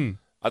 Sean?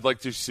 I would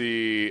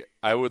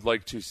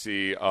like to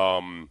see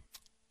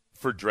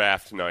for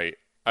draft night.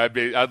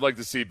 I'd like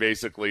to see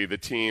basically the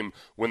team,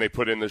 when they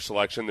put in their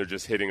selection, they're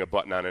just hitting a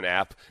button on an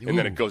app, and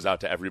then it goes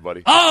out to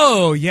everybody.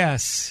 Oh,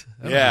 yes.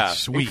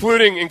 Sweet.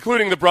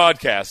 Including the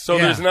broadcast. So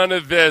there's none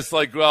of this,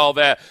 like, well,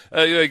 that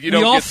you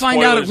don't all get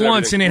find out at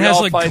once, and it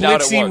has like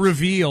glitzy reveal.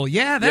 reveal.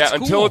 Yeah, that's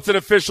cool. Until it's an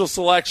official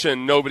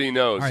selection, nobody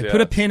knows. All right,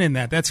 put a pin in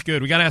that. That's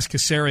good. We got to ask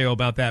Casario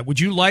about that. Would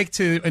you like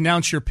to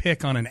announce your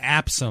pick on an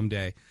app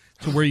someday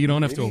to where you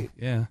don't have to?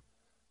 Yeah.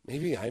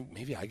 Maybe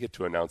I get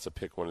to announce a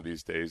pick one of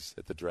these days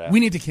at the draft.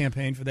 We need to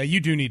campaign for that. You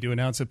do need to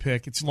announce a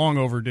pick. It's long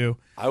overdue.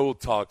 I will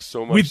talk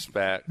so much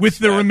smack with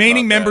the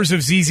remaining members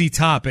of ZZ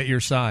Top at your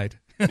side.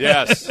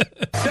 Yes.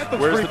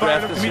 Where's the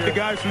draft this year? To meet the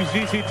guys from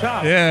ZZ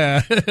Top.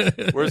 Yeah.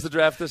 Where's the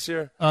draft this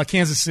year?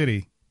 Kansas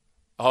City.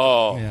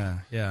 Oh,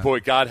 yeah. Boy,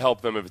 God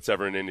help them if it's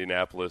ever in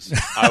Indianapolis.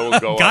 I will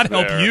go God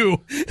up there. help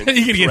you. You're going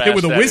to get hit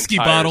with a whiskey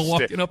bottle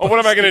walking up. Oh, what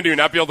am I going to do?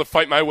 Not be able to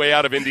fight my way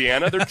out of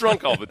Indiana? They're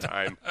drunk all the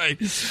time.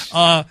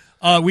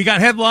 We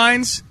got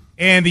headlines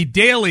and the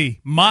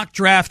daily mock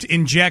draft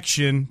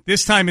injection.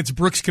 This time it's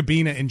Brooks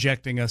Cabina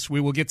injecting us.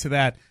 We will get to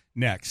that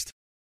next.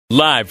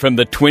 Live from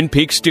the Twin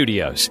Peaks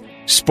studios,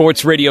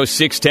 Sports Radio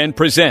 610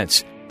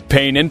 presents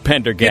Payne and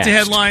Pendergast. Get to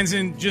headlines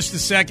in just a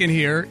second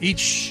here.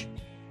 Each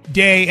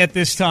day at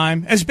this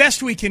time, as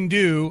best we can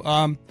do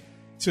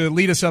to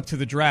lead us up to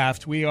the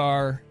draft. We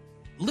are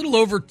a little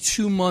over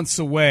 2 months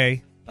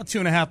away, about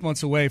 2.5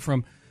 months away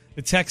from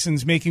the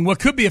Texans making what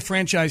could be a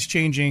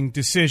franchise-changing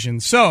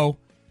decision. So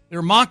there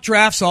are mock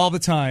drafts all the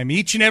time.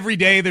 Each and every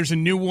day there's a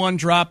new one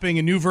dropping,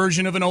 a new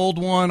version of an old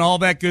one, all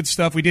that good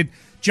stuff. We did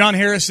John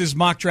Harris's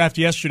mock draft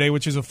yesterday,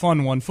 which is a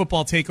fun one,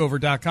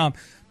 footballtakeover.com.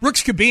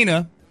 Brooks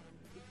Cabina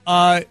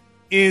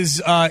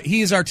is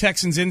our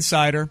Texans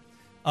insider.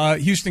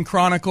 Houston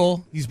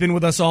Chronicle. He's been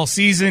with us all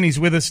season. He's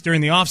with us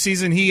during the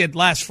offseason. He had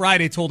last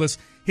Friday told us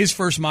his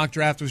first mock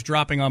draft was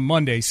dropping on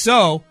Monday.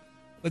 So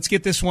let's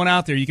get this one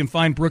out there. You can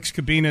find Brooks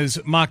Cabina's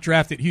mock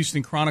draft at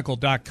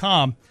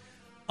HoustonChronicle.com.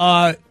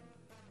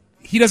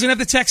 He doesn't have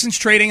the Texans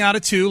trading out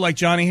of 2 like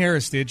Johnny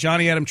Harris did.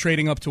 Johnny had him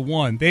trading up to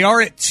 1. They are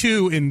at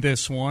 2 in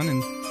this one.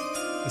 And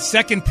the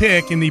second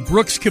pick in the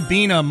Brooks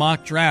Cabina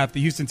mock draft,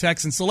 the Houston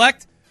Texans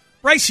select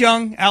Bryce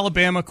Young,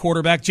 Alabama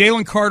quarterback.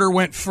 Jalen Carter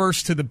went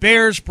first to the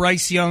Bears.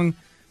 Bryce Young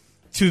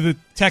to the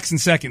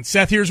Texans second.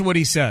 Seth, here's what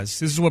he says.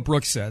 This is what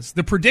Brooks says.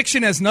 The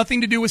prediction has nothing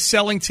to do with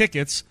selling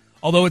tickets,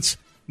 although it's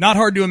not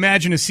hard to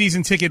imagine a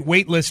season ticket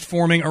wait list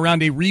forming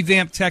around a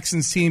revamped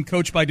Texans team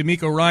coached by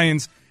DeMeco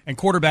Ryans and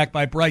quarterback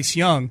by Bryce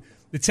Young.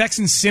 The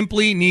Texans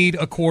simply need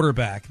a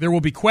quarterback. There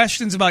will be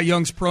questions about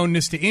Young's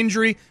proneness to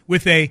injury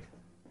with a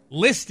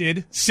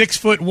listed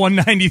 6'1",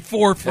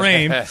 194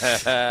 frame.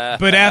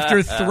 But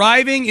after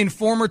thriving in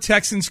former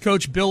Texans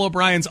coach Bill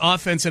O'Brien's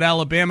offense at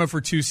Alabama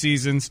for 2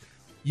 seasons,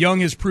 Young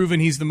has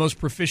proven he's the most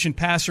proficient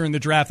passer in the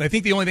draft. I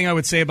think the only thing I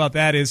would say about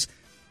that is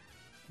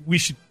we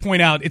should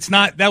point out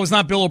that was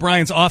not Bill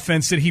O'Brien's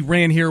offense that he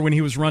ran here when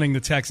he was running the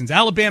Texans.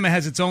 Alabama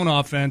has its own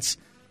offense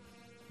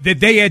that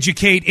they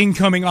educate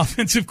incoming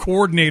offensive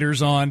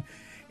coordinators on,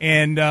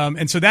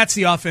 and so that's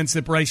the offense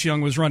that Bryce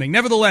Young was running.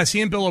 Nevertheless,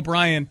 he and Bill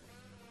O'Brien,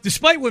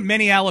 despite what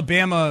many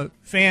Alabama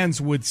fans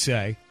would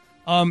say,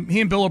 he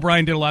and Bill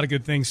O'Brien did a lot of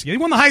good things together.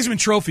 He won the Heisman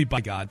Trophy,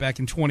 by God, back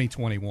in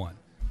 2021.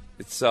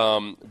 It's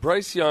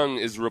Bryce Young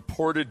is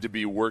reported to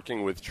be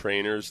working with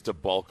trainers to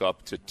bulk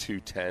up to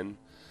 210.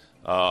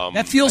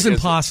 That feels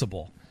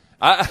impossible.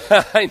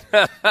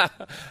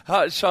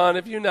 Sean,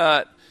 have you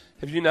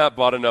not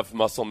bought enough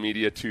Muscle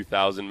Media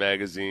 2000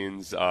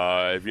 magazines?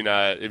 Have you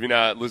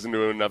not listened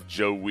to enough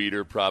Joe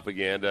Weider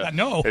propaganda?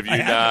 No, Have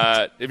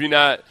you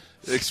not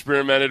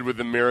experimented with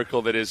the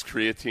miracle that is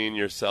creatine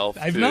yourself?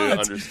 I've to not.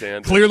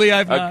 Understand. Clearly,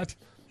 I've not.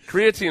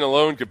 Creatine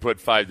alone could put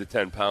 5 to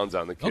 10 pounds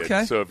on the kid.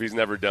 Okay. So if he's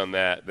never done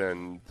that,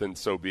 then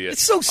so be it.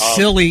 It's so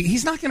silly.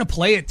 He's not going to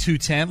play at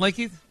 210. Like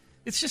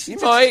it's just he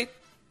might.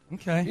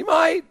 Okay. He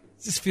might.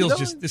 This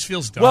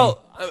feels dumb.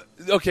 Well,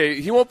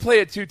 okay, he won't play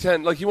at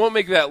 210. Like, he won't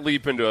make that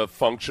leap into a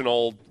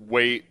functional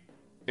weight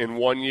in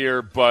 1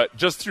 year, but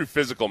just through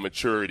physical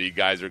maturity,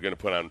 guys are going to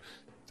put on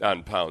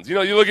pounds. You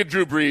look at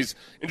Drew Brees,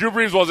 and Drew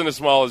Brees wasn't as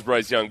small as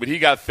Bryce Young, but he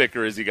got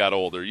thicker as he got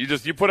older.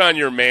 You put on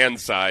your man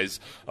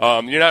size.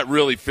 You're not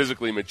really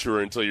physically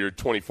mature until you're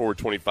 24,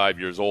 25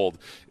 years old,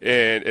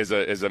 and as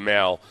a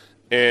male.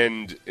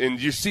 And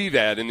you see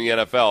that in the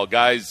NFL,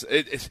 guys.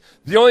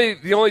 The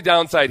only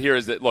downside here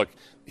is that, look,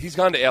 he's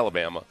gone to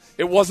Alabama.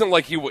 It wasn't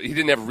like he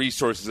didn't have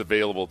resources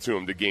available to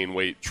him to gain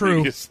weight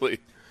previously.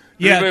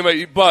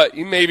 Yeah, but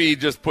he maybe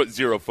just put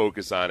zero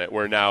focus on it,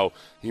 where now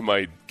he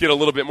might get a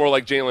little bit more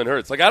like Jalen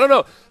Hurts. Like, I don't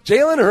know.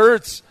 Jalen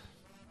Hurts,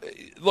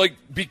 like,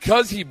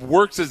 because he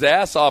works his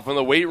ass off in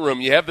the weight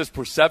room, you have this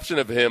perception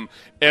of him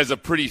as a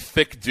pretty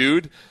thick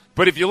dude.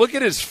 But if you look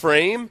at his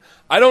frame,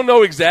 I don't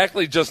know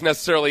exactly just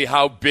necessarily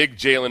how big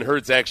Jalen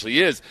Hurts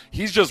actually is.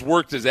 He's just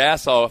worked his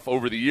ass off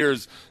over the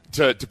years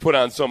to put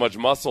on so much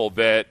muscle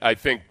that I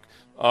think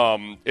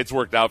it's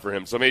worked out for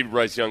him. So maybe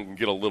Bryce Young can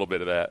get a little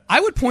bit of that. I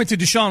would point to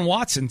Deshaun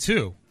Watson,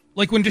 too.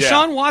 Like, when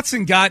Deshaun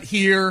Watson got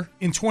here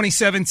in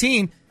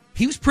 2017,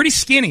 he was pretty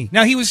skinny.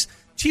 Now, he was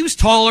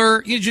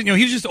taller. He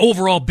was just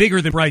overall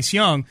bigger than Bryce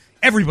Young.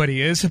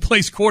 Everybody is who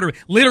plays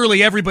quarterback.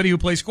 Literally everybody who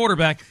plays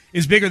quarterback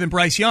is bigger than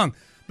Bryce Young.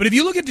 But if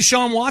you look at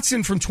Deshaun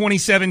Watson from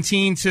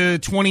 2017 to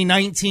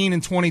 2019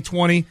 and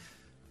 2020,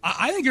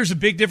 I think there's a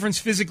big difference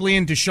physically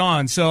in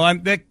Deshaun. So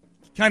I'm that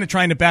kind of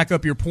trying to back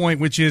up your point,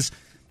 which is,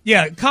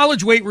 yeah,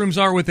 college weight rooms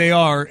are what they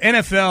are.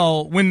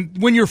 NFL,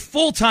 when your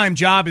full-time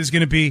job is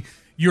going to be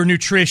your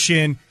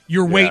nutrition,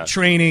 your weight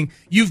training,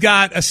 you've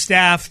got a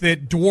staff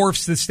that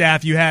dwarfs the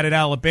staff you had at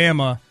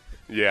Alabama.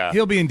 Yeah.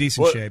 He'll be in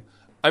decent shape.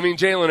 I mean,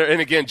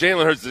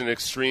 Jalen Hurts is an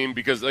extreme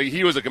because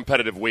he was a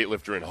competitive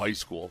weightlifter in high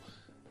school.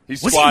 He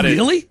squatted. Was he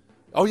really?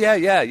 Oh,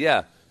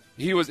 yeah.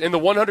 He was in the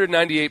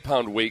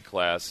 198-pound weight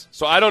class.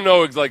 So I don't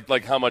know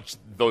like how much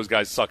those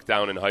guys sucked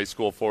down in high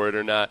school for it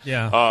or not.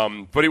 Yeah.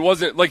 But he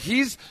wasn't like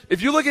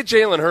if you look at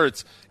Jalen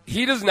Hurts,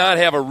 he does not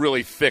have a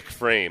really thick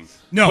frame.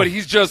 No. But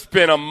he's just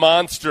been a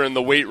monster in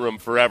the weight room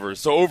forever.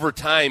 So over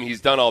time,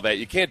 he's done all that.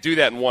 You can't do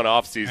that in one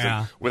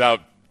offseason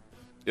without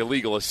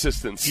illegal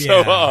assistance.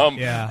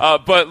 Yeah.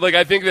 So, but like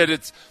I think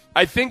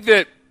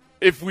that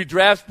if we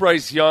draft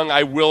Bryce Young,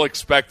 I will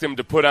expect him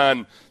to put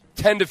on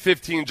 10 to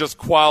 15 just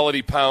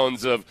quality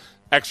pounds of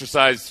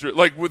exercise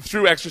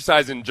through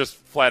exercise and just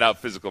flat out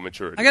physical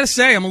maturity. I got to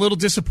say, I'm a little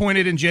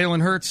disappointed in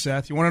Jalen Hurts,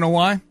 Seth. You want to know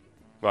why?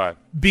 Why?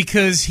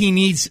 Because he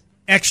needs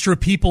extra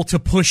people to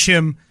push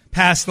him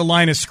past the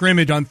line of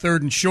scrimmage on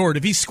 3rd and short.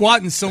 If he's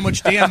squatting so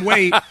much damn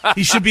weight,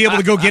 he should be able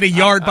to go get a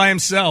yard by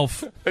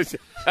himself.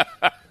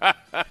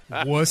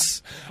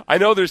 Wuss. I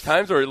know there's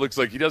times where it looks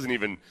like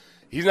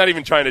he's not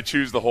even trying to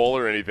choose the hole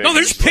or anything. No,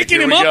 they're just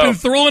picking him up and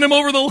throwing him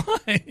over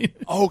the line.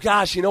 Oh,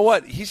 gosh. You know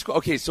what?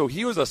 So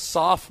he was a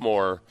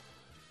sophomore.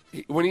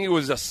 When he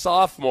was a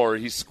sophomore,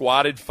 he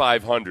squatted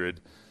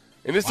 500.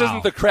 And this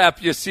isn't the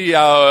crap you see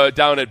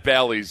down at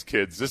Bally's,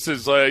 kids. This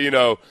is,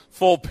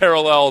 full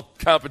parallel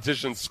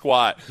competition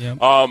squat. Yep.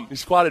 He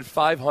squatted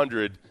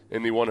 500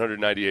 in the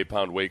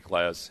 198-pound weight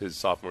class his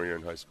sophomore year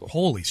in high school.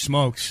 Holy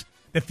smokes.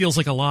 That feels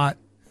like a lot.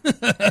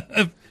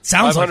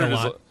 Sounds like a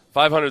lot.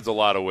 500 is a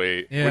lot of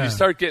weight. Yeah. When you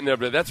start getting up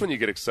there, that's when you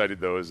get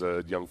excited, though, as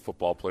a young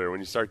football player. When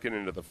you start getting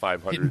into the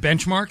 500 hitting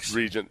benchmarks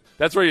region,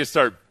 that's where you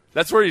start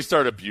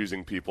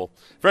abusing people.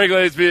 Frankly,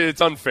 it's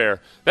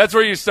unfair. That's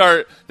where you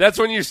start. That's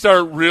when you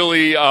start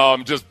really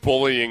just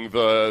bullying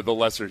the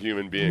lesser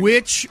human being.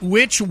 Which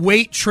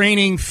weight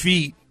training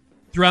feat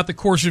throughout the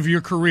course of your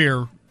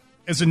career,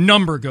 as a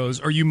number goes,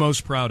 are you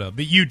most proud of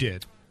that you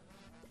did?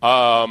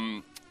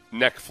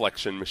 Neck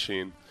flexion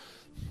machine.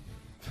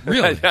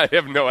 Really? I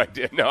have no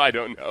idea. No, I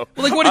don't know.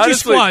 Well, like, what did you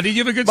squat? Did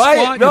you have a good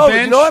squat? No,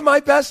 bench? you know what?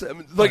 My best,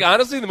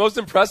 honestly, the most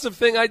impressive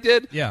thing I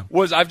did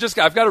was I've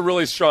got a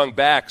really strong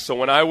back. So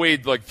when I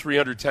weighed like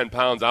 310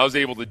 pounds, I was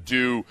able to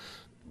do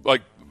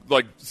like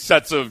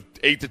sets of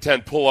 8 to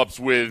 10 pull-ups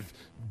with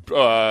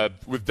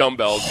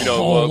dumbbells.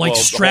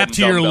 Strapped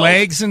to your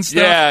legs and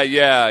stuff.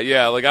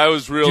 Yeah. Like I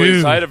was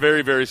really. So I had a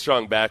very, very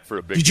strong back for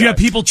a big. Did you have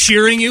people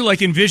cheering you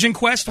like in Vision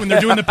Quest when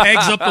they're doing the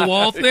pegs up the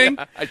wall thing?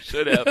 Yeah, I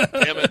should have.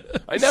 Damn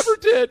it, I never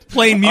did.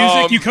 Playing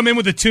music, you come in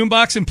with a tune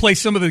box and play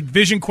some of the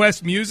Vision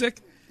Quest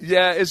music.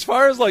 Yeah, as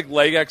far as like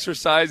leg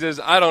exercises,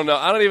 I don't know.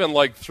 I don't even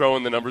like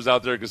throwing the numbers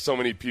out there because so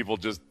many people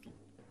just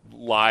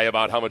lie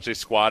about how much they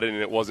squatted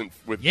and it wasn't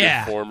with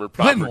good form or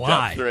proper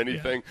depth or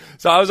anything. Yeah.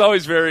 So I was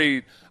always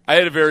I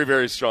had a very,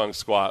 very strong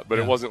squat, but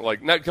it wasn't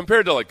not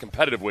compared to like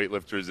competitive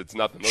weightlifters. It's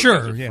nothing. Those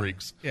guys are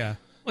freaks. Yeah.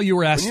 Well, you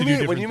were asked to do different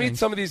things. When you meet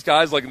some of these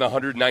guys like in the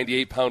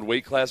 198-pound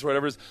weight class or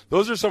whatever,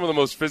 those are some of the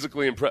most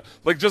physically impressive.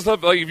 Like just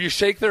like if you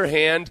shake their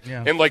hand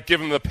and like give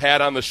them the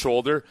pat on the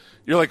shoulder,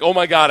 you're like, oh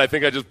my god, I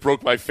think I just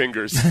broke my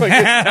fingers. Like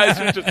these guys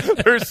are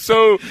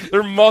just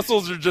their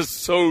muscles are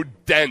just so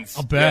dense.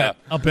 I'll bet.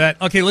 Yeah. I'll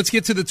bet. Okay, let's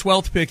get to the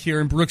 12th pick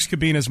here in Brooks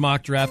Cabina's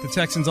mock draft. The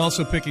Texans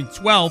also picking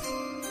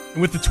 12th.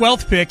 And with the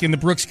 12th pick in the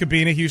Brooks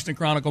Cabina Houston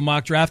Chronicle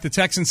mock draft, the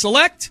Texans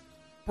select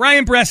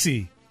Brian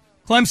Bresee,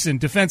 Clemson,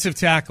 defensive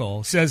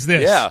tackle, says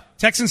this. Yeah.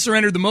 Texans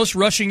surrendered the most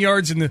rushing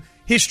yards in the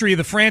history of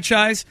the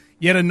franchise,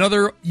 yet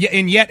another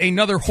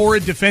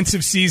horrid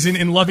defensive season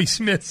in Lovie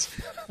Smith's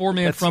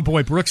four-man front.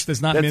 Boy, Brooks does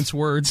not mince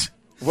words.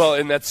 Well,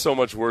 and that's so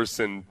much worse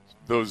than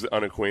those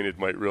unacquainted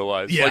might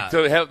realize. Yeah. Like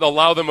to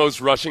allow the most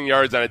rushing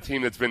yards on a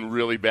team that's been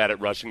really bad at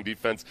rushing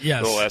defense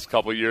in the last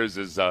couple of years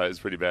is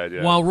pretty bad.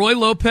 Yeah. While Roy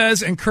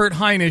Lopez and Kurt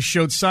Hinish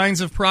showed signs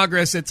of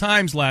progress at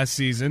times last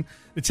season,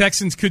 the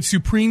Texans could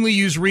supremely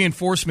use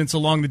reinforcements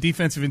along the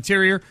defensive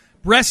interior.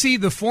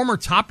 Bressie, the former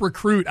top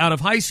recruit out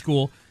of high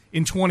school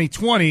in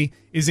 2020,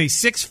 is a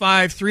 6'5",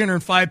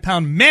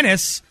 305-pound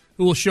menace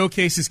who will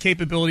showcase his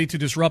capability to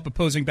disrupt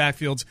opposing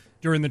backfields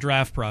during the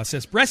draft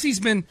process. Bressie's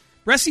been,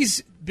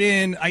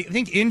 I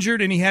think,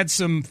 injured, and he had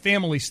some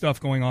family stuff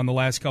going on the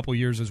last couple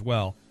years as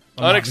well.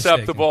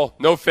 Unacceptable.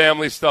 No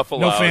family stuff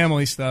allowed. No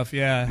family stuff,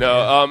 yeah.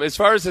 No, as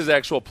far as his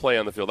actual play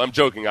on the field, I'm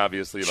joking,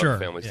 obviously, about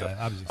the family stuff.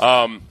 Obviously.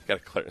 Got to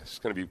clear. It's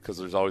going to be because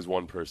there's always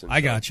one person.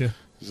 I got you.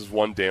 This is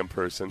one damn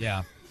person.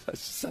 Yeah.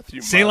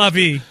 C'est la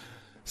vie.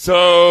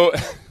 So.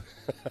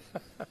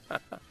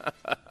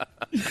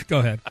 Go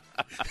ahead.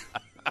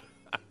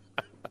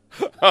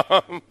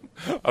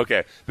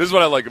 Okay, this is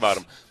what I like about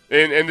him.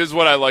 And this is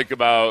what I like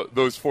about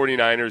those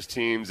 49ers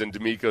teams and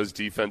D'Amico's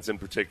defense in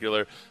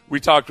particular.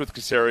 We talked with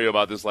Caserio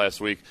about this last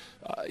week.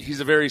 He's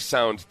a very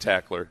sound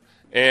tackler.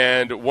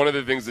 And one of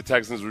the things the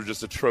Texans were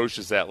just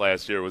atrocious at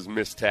last year was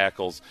missed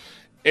tackles.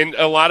 And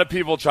a lot of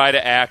people try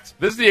to act –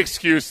 this is the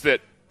excuse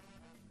that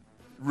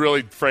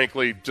really,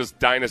 frankly, just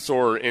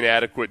dinosaur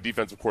inadequate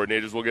defensive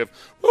coordinators will give.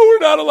 Oh, we're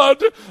not allowed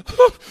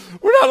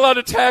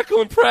to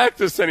tackle in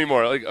practice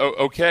anymore. Like,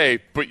 okay,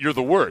 but you're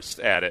the worst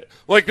at it.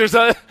 Like, there's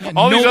all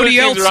these other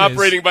teams are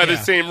operating by the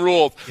same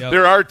rules. Yep.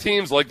 There are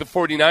teams like the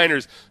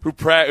 49ers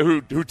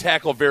who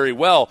tackle very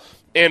well.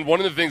 And one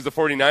of the things the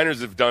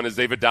 49ers have done is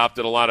they've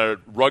adopted a lot of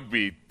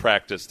rugby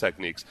practice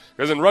techniques.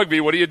 Because in rugby,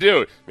 what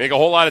do? Make a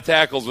whole lot of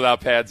tackles without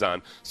pads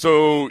on.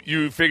 So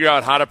you figure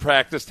out how to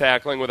practice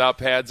tackling without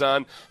pads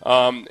on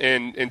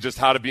and just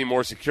how to be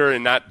more secure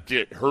and not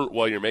get hurt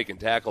while you're making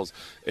tackles.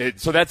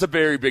 So that's a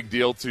very big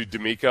deal to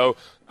D'Amico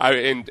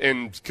and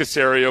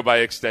Caserio by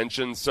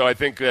extension. So I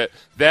think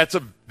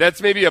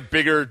that's maybe a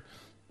bigger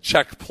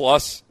check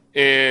plus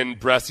in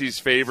Bressie's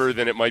favor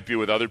than it might be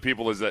with other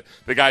people, is that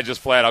the guy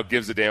just flat out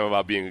gives a damn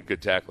about being a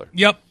good tackler.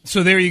 Yep.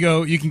 So there you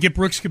go. You can get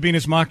Brooks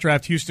Cabina's mock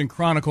draft,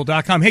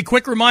 HoustonChronicle.com. Hey,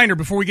 quick reminder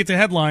before we get to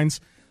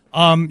headlines.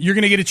 You're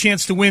going to get a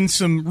chance to win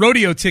some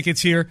rodeo tickets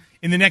here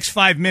in the next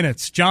 5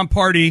 minutes. John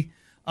Party,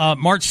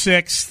 March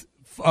 6th,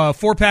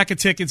 4-pack of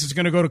tickets is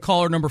going to go to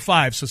caller number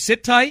 5. So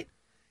sit tight,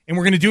 and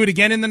we're going to do it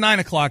again in the 9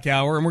 o'clock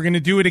hour, and we're going to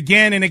do it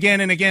again and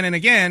again and again and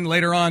again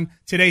later on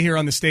today here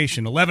on the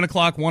station. 11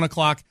 o'clock, 1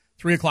 o'clock,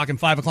 3 o'clock, and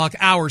 5 o'clock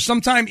hours.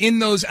 Sometime in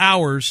those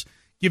hours,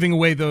 giving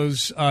away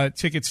those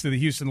tickets to the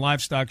Houston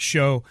Livestock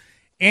Show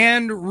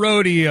and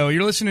Rodeo.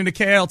 You're listening to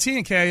KILT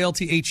and KILT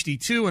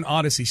HD2 and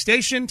Odyssey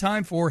Station.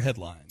 Time for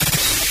headlines.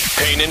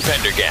 Payne and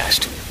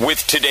Pendergast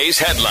with today's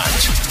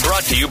headlines.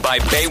 Brought to you by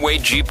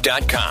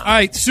BaywayJeep.com. All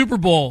right, Super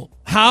Bowl.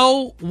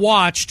 How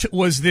watched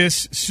was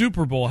this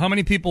Super Bowl? How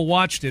many people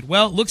watched it?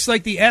 Well, it looks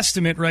like the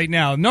estimate right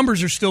now,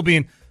 numbers are still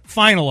being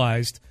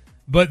finalized,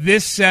 but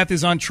this, Seth,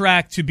 is on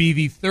track to be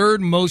the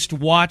third most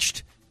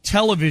watched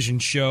television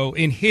show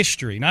in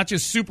history. Not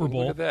just Super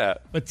Bowl, look at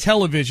that, but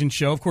television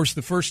show. Of course,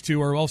 the first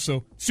two are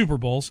also Super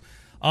Bowls.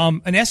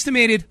 An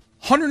estimated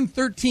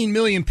 113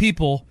 million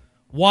people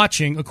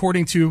watching,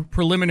 according to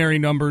preliminary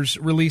numbers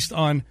released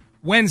on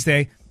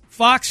Wednesday.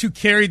 Fox, who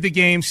carried the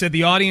game, said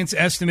the audience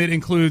estimate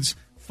includes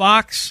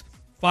Fox,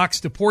 Fox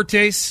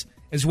Deportes,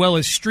 as well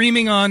as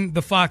streaming on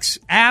the Fox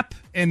app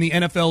and the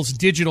NFL's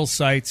digital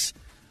sites.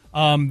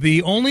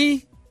 The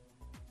only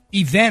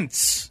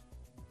events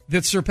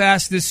that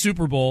surpassed this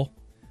Super Bowl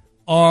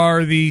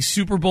are the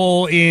Super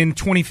Bowl in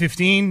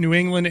 2015, New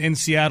England and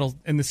Seattle,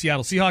 and the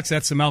Seattle Seahawks.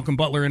 That's the Malcolm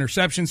Butler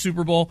interception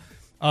Super Bowl,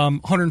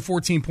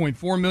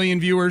 114.4 million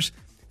viewers,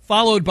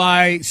 followed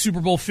by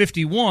Super Bowl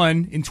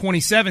 51 in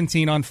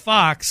 2017 on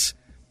Fox,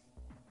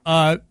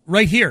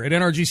 right here at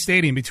NRG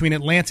Stadium between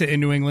Atlanta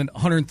and New England,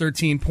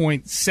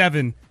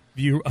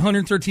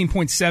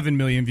 113.7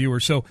 million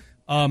viewers. So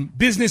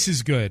business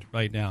is good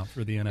right now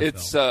for the NFL.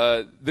 It's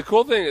the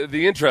cool thing,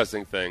 the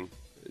interesting thing,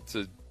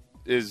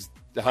 is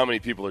how many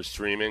people are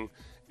streaming.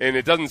 And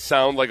it doesn't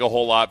sound like a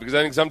whole lot because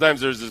I think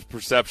sometimes there's this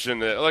perception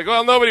that, like,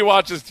 well, nobody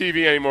watches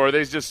TV anymore.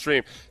 They just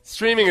stream.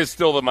 Streaming is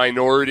still the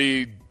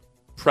minority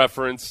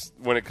preference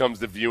when it comes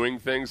to viewing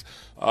things.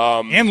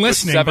 And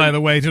listening, by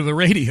the way, to the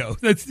radio.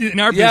 That's in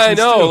our business. Yeah, I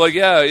know. Too. Like,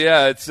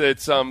 yeah.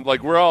 It's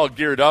like we're all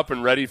geared up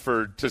and ready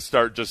to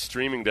start just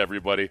streaming to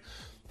everybody.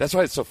 That's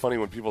why it's so funny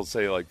when people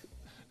say, like,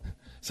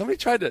 somebody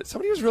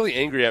was really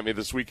angry at me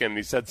this weekend, and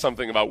he said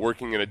something about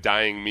working in a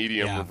dying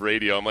medium of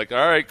radio. I'm like, all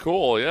right,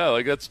 cool. Yeah,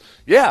 like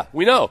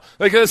we know.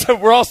 Like,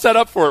 we're all set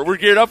up for it. We're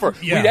geared up for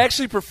it. Yeah. We'd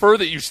actually prefer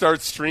that you start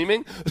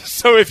streaming.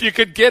 So if you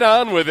could get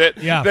on with it,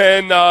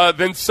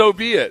 then so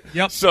be it.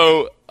 Yep.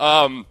 So,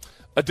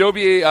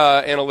 Adobe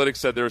Analytics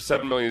said there were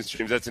 7 million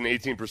streams. That's an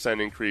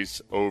 18%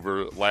 increase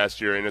over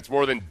last year, and it's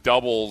more than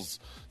double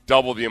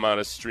the amount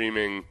of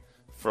streaming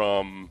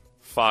from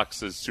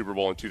Fox's Super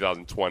Bowl in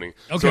 2020. Okay.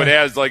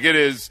 So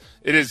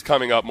it is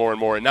coming up more and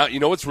more. And now, you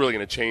know what's really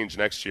going to change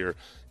next year?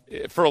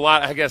 For a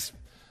lot, I guess,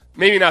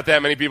 maybe not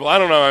that many people. I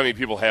don't know how many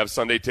people have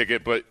Sunday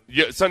Ticket, but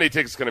Sunday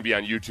Ticket's going to be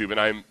on YouTube,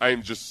 and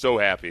I'm just so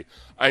happy.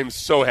 I'm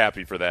so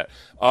happy for that.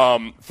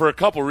 For a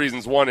couple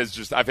reasons. One is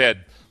just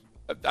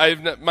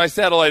my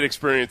satellite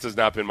experience has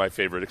not been my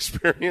favorite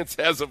experience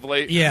as of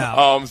late.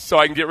 Yeah. So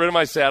I can get rid of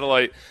my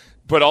satellite.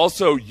 But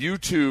also,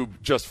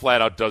 YouTube just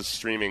flat out does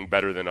streaming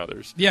better than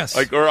others. Yes.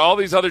 Or all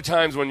these other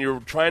times when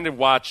you're trying to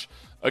watch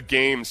a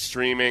game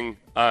streaming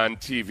on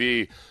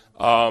TV,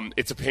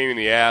 it's a pain in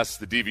the ass.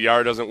 The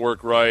DVR doesn't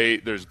work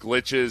right. There's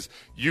glitches.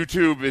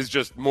 YouTube is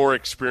just more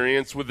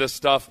experienced with this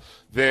stuff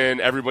than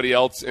everybody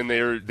else, and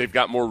they've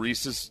got more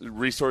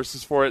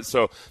resources for it.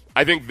 So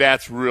I think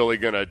that's really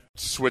going to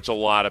switch a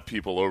lot of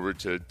people over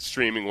to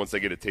streaming once they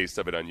get a taste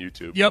of it on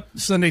YouTube. Yep,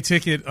 Sunday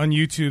Ticket on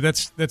YouTube.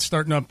 That's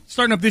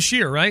starting up this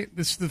year, right?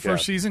 This is the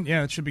first season.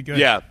 Yeah, it should be good.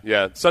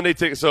 Yeah. Sunday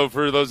Ticket. So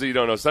for those of you who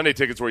don't know, Sunday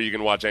Ticket's where you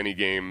can watch any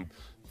game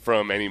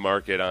from any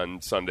market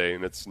on Sunday,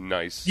 and it's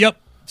nice. Yep.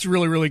 It's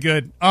really, really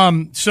good.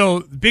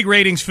 So big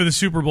ratings for the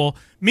Super Bowl.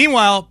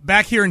 Meanwhile,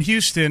 back here in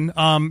Houston,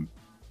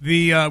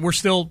 we're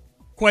still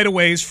quite a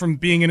ways from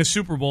being in a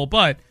Super Bowl,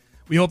 but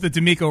we hope that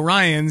D'Amico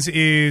Ryans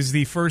is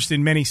the first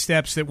in many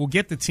steps that will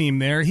get the team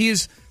there. He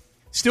and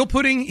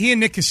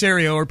Nick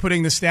Caserio are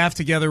putting the staff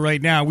together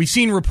right now. We've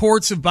seen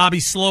reports of Bobby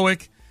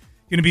Slowick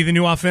going to be the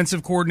new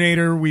offensive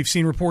coordinator. We've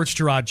seen reports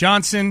Gerard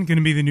Johnson going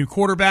to be the new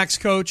quarterbacks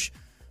coach.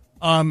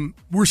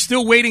 We're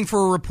still waiting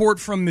for a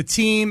report from the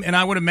team, and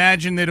I would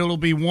imagine that it'll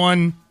be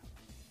one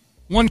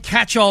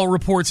catch-all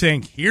report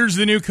saying, here's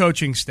the new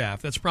coaching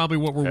staff. That's probably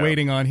what we're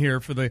waiting on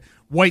here for the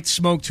white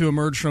smoke to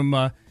emerge from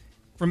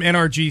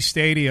NRG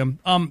Stadium.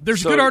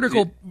 There's a good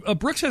article.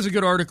 Brooks has a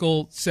good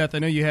article, Seth. I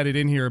know you had it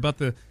in here about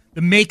the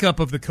makeup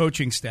of the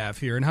coaching staff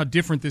here and how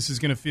different this is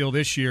going to feel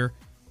this year,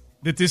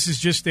 that this is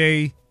just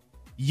a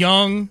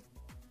young,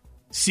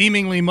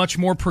 seemingly much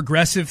more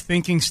progressive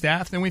thinking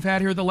staff than we've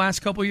had here the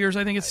last couple of years,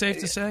 I think it's safe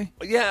to say.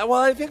 Yeah,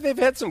 well, I think they've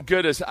had some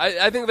good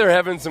I think they're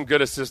having some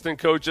good assistant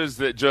coaches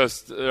that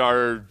just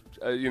are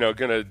going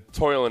to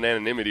toil in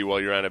anonymity while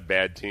you're on a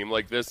bad team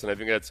like this, and I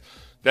think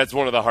that's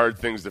one of the hard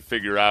things to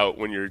figure out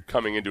when you're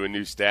coming into a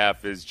new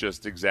staff is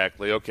just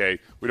exactly, okay,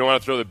 we don't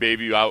want to throw the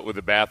baby out with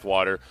the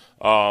bathwater.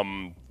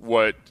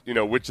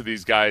 Which of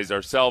these guys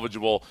are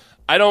salvageable?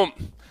 I know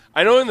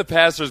in the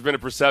past there's been a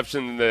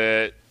perception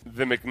that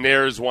the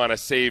McNairs want to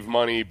save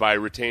money by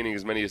retaining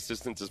as many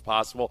assistants as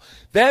possible.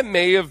 That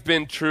may have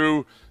been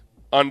true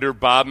under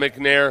Bob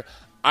McNair.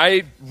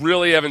 I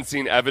really haven't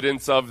seen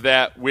evidence of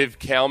that with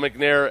Cal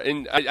McNair,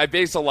 and I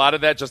base a lot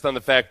of that just on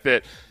the fact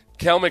that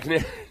Cal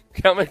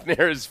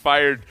McNair has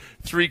fired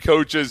 3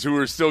 coaches who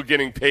are still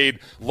getting paid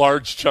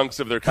large chunks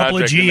of their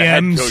contract in the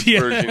head coach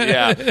version.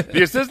 Yeah.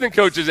 The assistant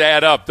coaches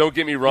add up, don't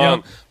get me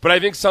wrong, but I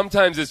think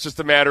sometimes it's just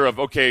a matter of,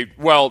 okay,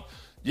 well,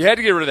 you had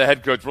to get rid of the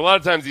head coach, but a lot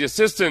of times the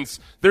assistants,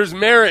 there's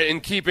merit in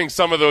keeping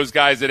some of those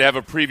guys that have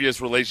a previous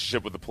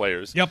relationship with the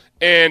players. Yep.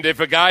 And if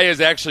a guy has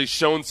actually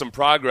shown some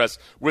progress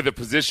with a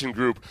position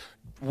group,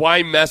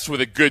 why mess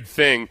with a good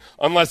thing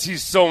unless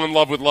he's so in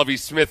love with Lovie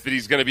Smith that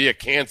he's going to be a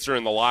cancer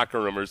in the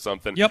locker room or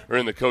something, or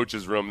in the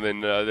coach's room?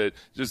 Then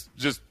just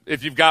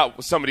if you've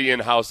got somebody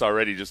in-house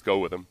already, just go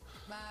with him.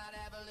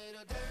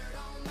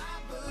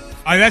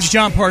 That's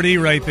John Pardee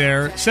right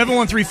there.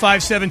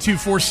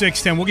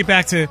 713-572-4610. We'll get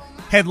back to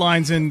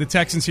headlines and the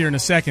Texans here in a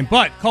second.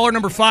 But caller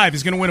number 5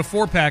 is going to win a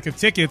 4-pack of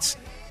tickets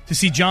to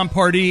see John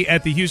Pardee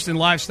at the Houston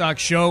Livestock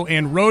Show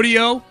and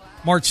Rodeo,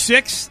 March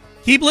 6th.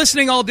 Keep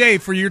listening all day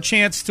for your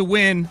chance to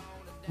win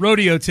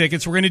rodeo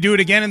tickets. We're going to do it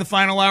again in the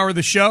final hour of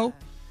the show.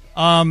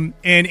 And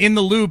In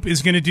the Loop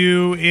is going to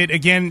do it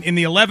again in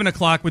the 11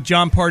 o'clock with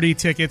John Pardee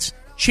tickets.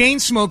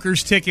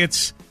 Chainsmokers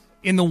tickets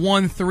in the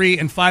 1, 3,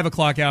 and 5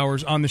 o'clock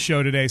hours on the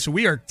show today. So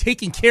we are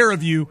taking care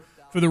of you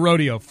for the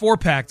rodeo.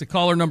 4-pack to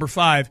caller number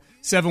 5,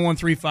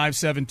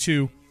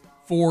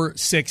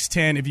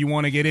 713-572-4610 if you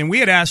want to get in. We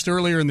had asked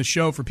earlier in the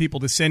show for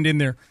people to send in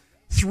their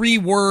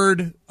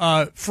 3-word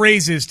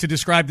phrases to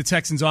describe the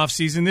Texans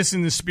offseason. This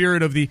in the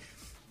spirit of the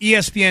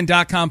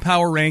ESPN.com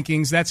Power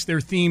Rankings. That's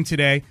their theme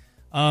today.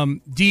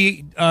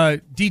 DJ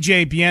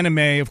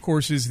Bieneme, of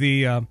course, is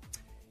the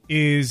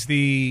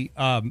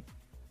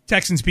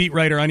Texans beat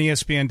writer on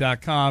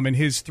ESPN.com, and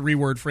his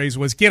 3-word phrase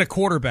was get a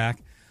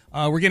quarterback.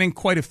 We're getting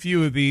quite a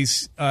few of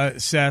these,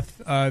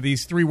 Seth,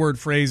 these 3-word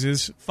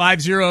phrases.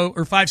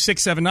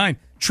 5679.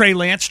 Trey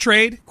Lance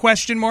trade? ?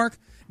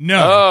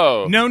 No.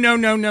 Oh. No.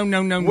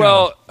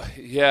 Well,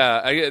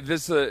 yeah,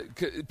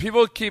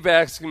 people keep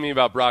asking me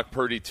about Brock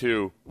Purdy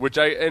too, which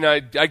I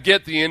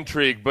get the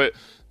intrigue, but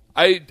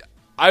I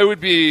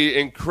would be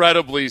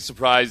incredibly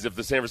surprised if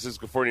the San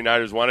Francisco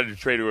 49ers wanted to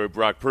trade away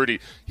Brock Purdy.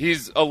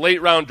 He's a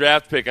late round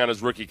draft pick on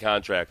his rookie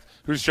contract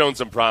who's shown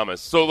some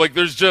promise. So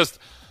there's just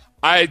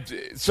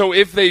So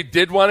if they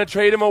did want to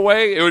trade him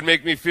away, it would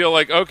make me feel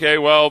like, okay,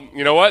 well,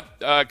 you know what?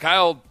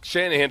 Kyle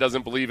Shanahan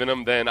doesn't believe in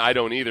him, then I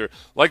don't either.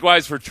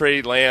 Likewise for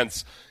Trey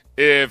Lance,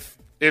 if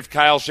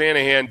Kyle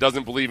Shanahan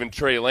doesn't believe in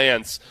Trey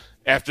Lance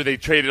after they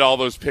traded all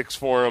those picks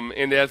for him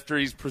and after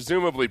he's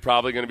presumably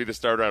probably going to be the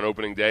starter on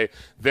opening day,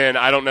 then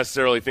I don't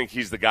necessarily think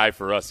he's the guy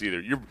for us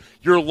either.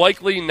 You're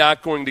likely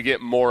not going to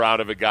get more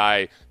out of a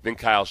guy than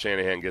Kyle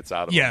Shanahan gets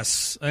out of him.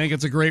 Yes, I think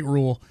it's a great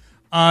rule.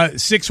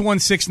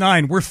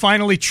 6169, we're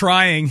finally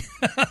trying.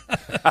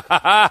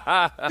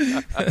 All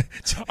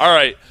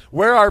right,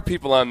 where are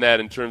people on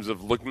that in terms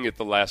of looking at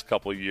the last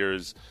couple of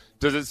years?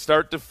 Does it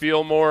start to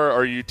feel more, or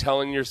are you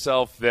telling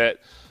yourself that,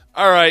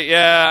 all right,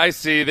 yeah, I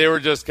see, they were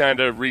just kind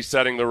of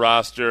resetting the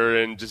roster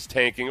and just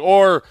tanking,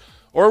 or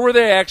were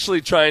they actually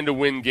trying to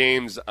win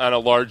games on a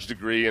large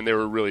degree and they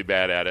were really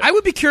bad at it? I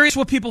would be curious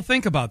what people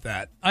think about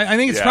that. I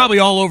think it's probably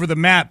all over the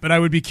map, but I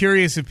would be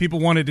curious if people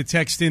wanted to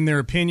text in their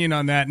opinion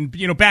on that and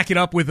back it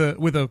up with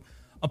a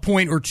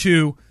point or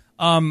two.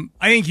 I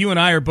think you and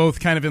I are both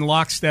kind of in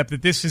lockstep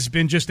that this has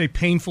been just a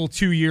painful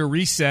 2-year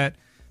reset,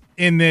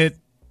 in that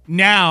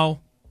now,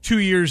 2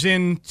 years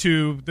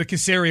into the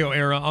Caserio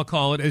era, I'll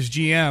call it, as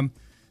GM,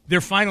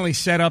 they're finally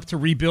set up to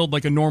rebuild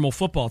like a normal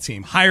football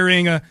team,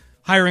 hiring a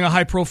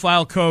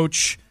high-profile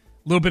coach,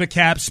 a little bit of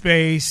cap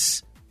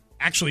space,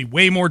 actually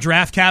way more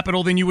draft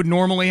capital than you would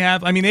normally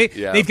have. I mean,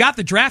 they've got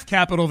the draft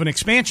capital of an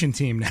expansion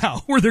team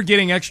now where they're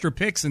getting extra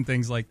picks and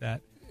things like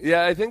that.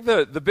 Yeah, I think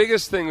the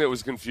biggest thing that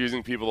was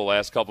confusing people the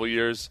last couple of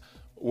years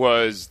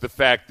was the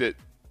fact that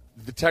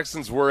the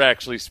Texans were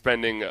actually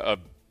spending a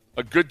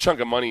good chunk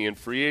of money in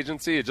free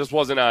agency. It just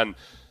wasn't on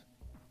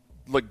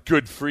like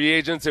good free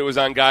agents. It was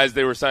on guys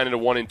they were signing to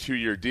 1- and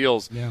 2-year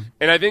deals. Yeah.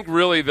 And I think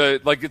really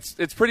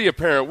it's pretty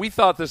apparent. We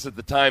thought this at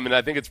the time, and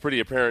I think it's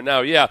pretty apparent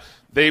now. Yeah,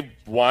 they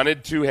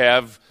wanted to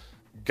have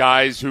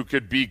guys who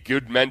could be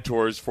good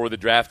mentors for the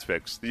draft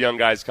picks, the young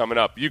guys coming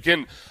up. You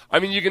can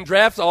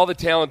draft all the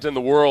talent in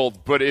the world,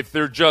 but if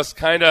they're just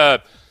kind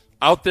of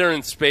out there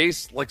in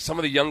space, like some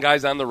of the young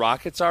guys on the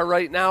Rockets are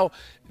right now,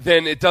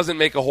 then it doesn't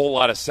make a whole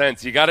lot of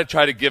sense. You got to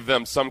try to give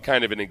them some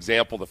kind of an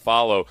example to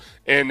follow.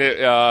 And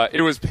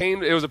it was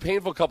a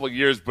painful couple of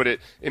years, but it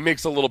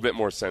makes a little bit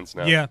more sense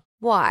now. Yeah.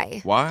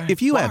 Why?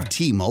 If you have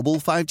T-Mobile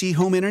 5G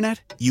home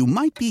internet, you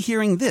might be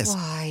hearing this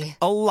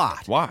a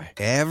lot. Why?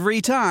 Every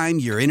time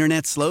your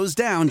internet slows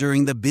down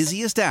during the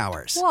busiest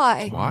hours.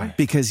 Why?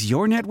 Because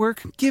your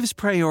network gives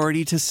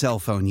priority to cell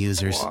phone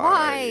users.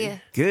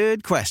 Why?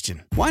 Good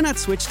question. Why not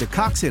switch to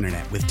Cox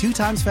Internet with 2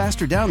 times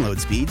faster download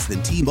speeds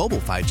than T-Mobile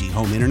 5G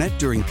home internet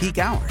during peak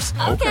hours?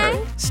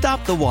 Okay.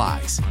 Stop the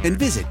whys and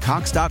visit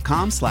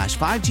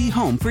cox.com/5G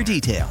home for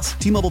details.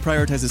 T-Mobile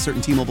prioritizes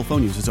certain T-Mobile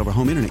phone users over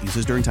home internet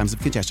users during times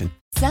of congestion.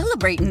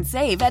 Celebrate and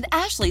save at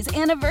Ashley's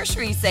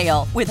Anniversary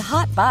Sale. With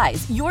Hot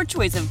Buys, your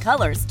choice of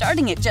colors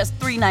starting at just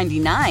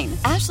 $3.99.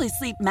 Ashley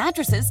Sleep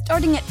mattresses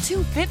starting at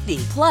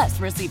 $2.50. Plus,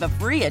 receive a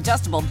free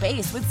adjustable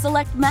base with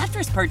select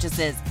mattress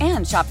purchases.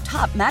 And shop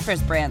top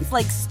mattress brands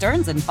like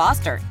Stearns &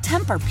 Foster,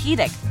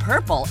 Tempur-Pedic,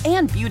 Purple,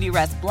 and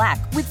Beautyrest Black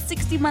with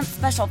 60-month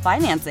special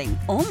financing.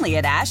 Only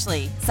at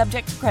Ashley.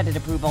 Subject to credit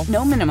approval.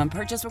 No minimum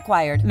purchase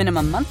required.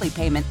 Minimum monthly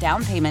payment,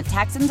 down payment,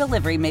 tax, and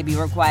delivery may be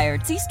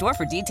required. See store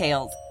for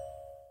details.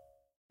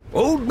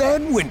 Old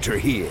Man Winter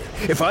here.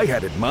 If I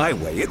had it my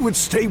way, it would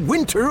stay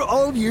winter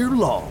all year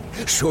long.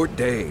 Short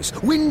days,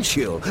 wind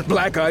chill,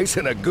 black ice,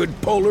 and a good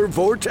polar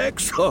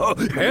vortex. Oh,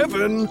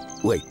 heaven.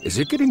 Wait, is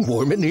it getting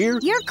warm in here?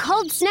 Your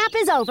cold snap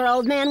is over,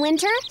 Old Man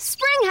Winter.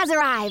 Spring has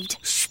arrived.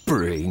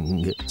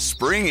 Spring.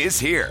 Spring is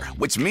here,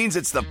 which means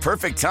it's the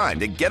perfect time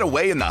to get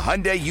away in the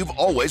Hyundai you've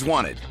always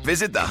wanted.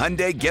 Visit the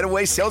Hyundai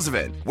Getaway Sales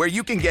Event, where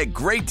you can get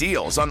great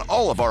deals on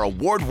all of our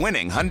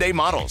award-winning Hyundai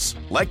models,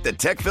 like the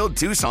tech-filled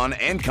Tucson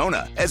and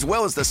Kona, as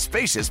well as the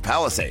spacious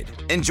Palisade.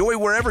 Enjoy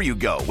wherever you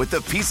go with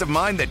the peace of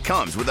mind that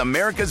comes with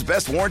America's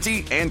best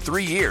warranty and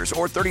 3 years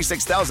or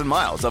 36,000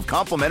 miles of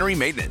complimentary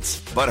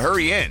maintenance. But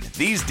hurry in,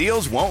 these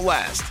deals won't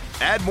last.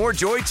 Add more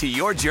joy to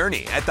your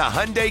journey at the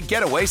Hyundai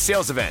Getaway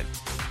Sales Event.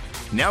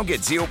 Now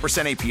get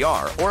 0%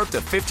 APR or up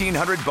to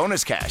 $1,500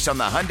 bonus cash on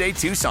the Hyundai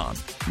Tucson.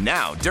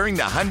 Now, during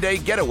the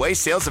Hyundai Getaway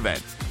Sales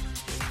Event.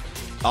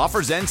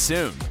 Offers end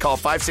soon. Call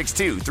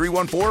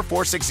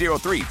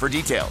 562-314-4603 for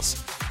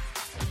details.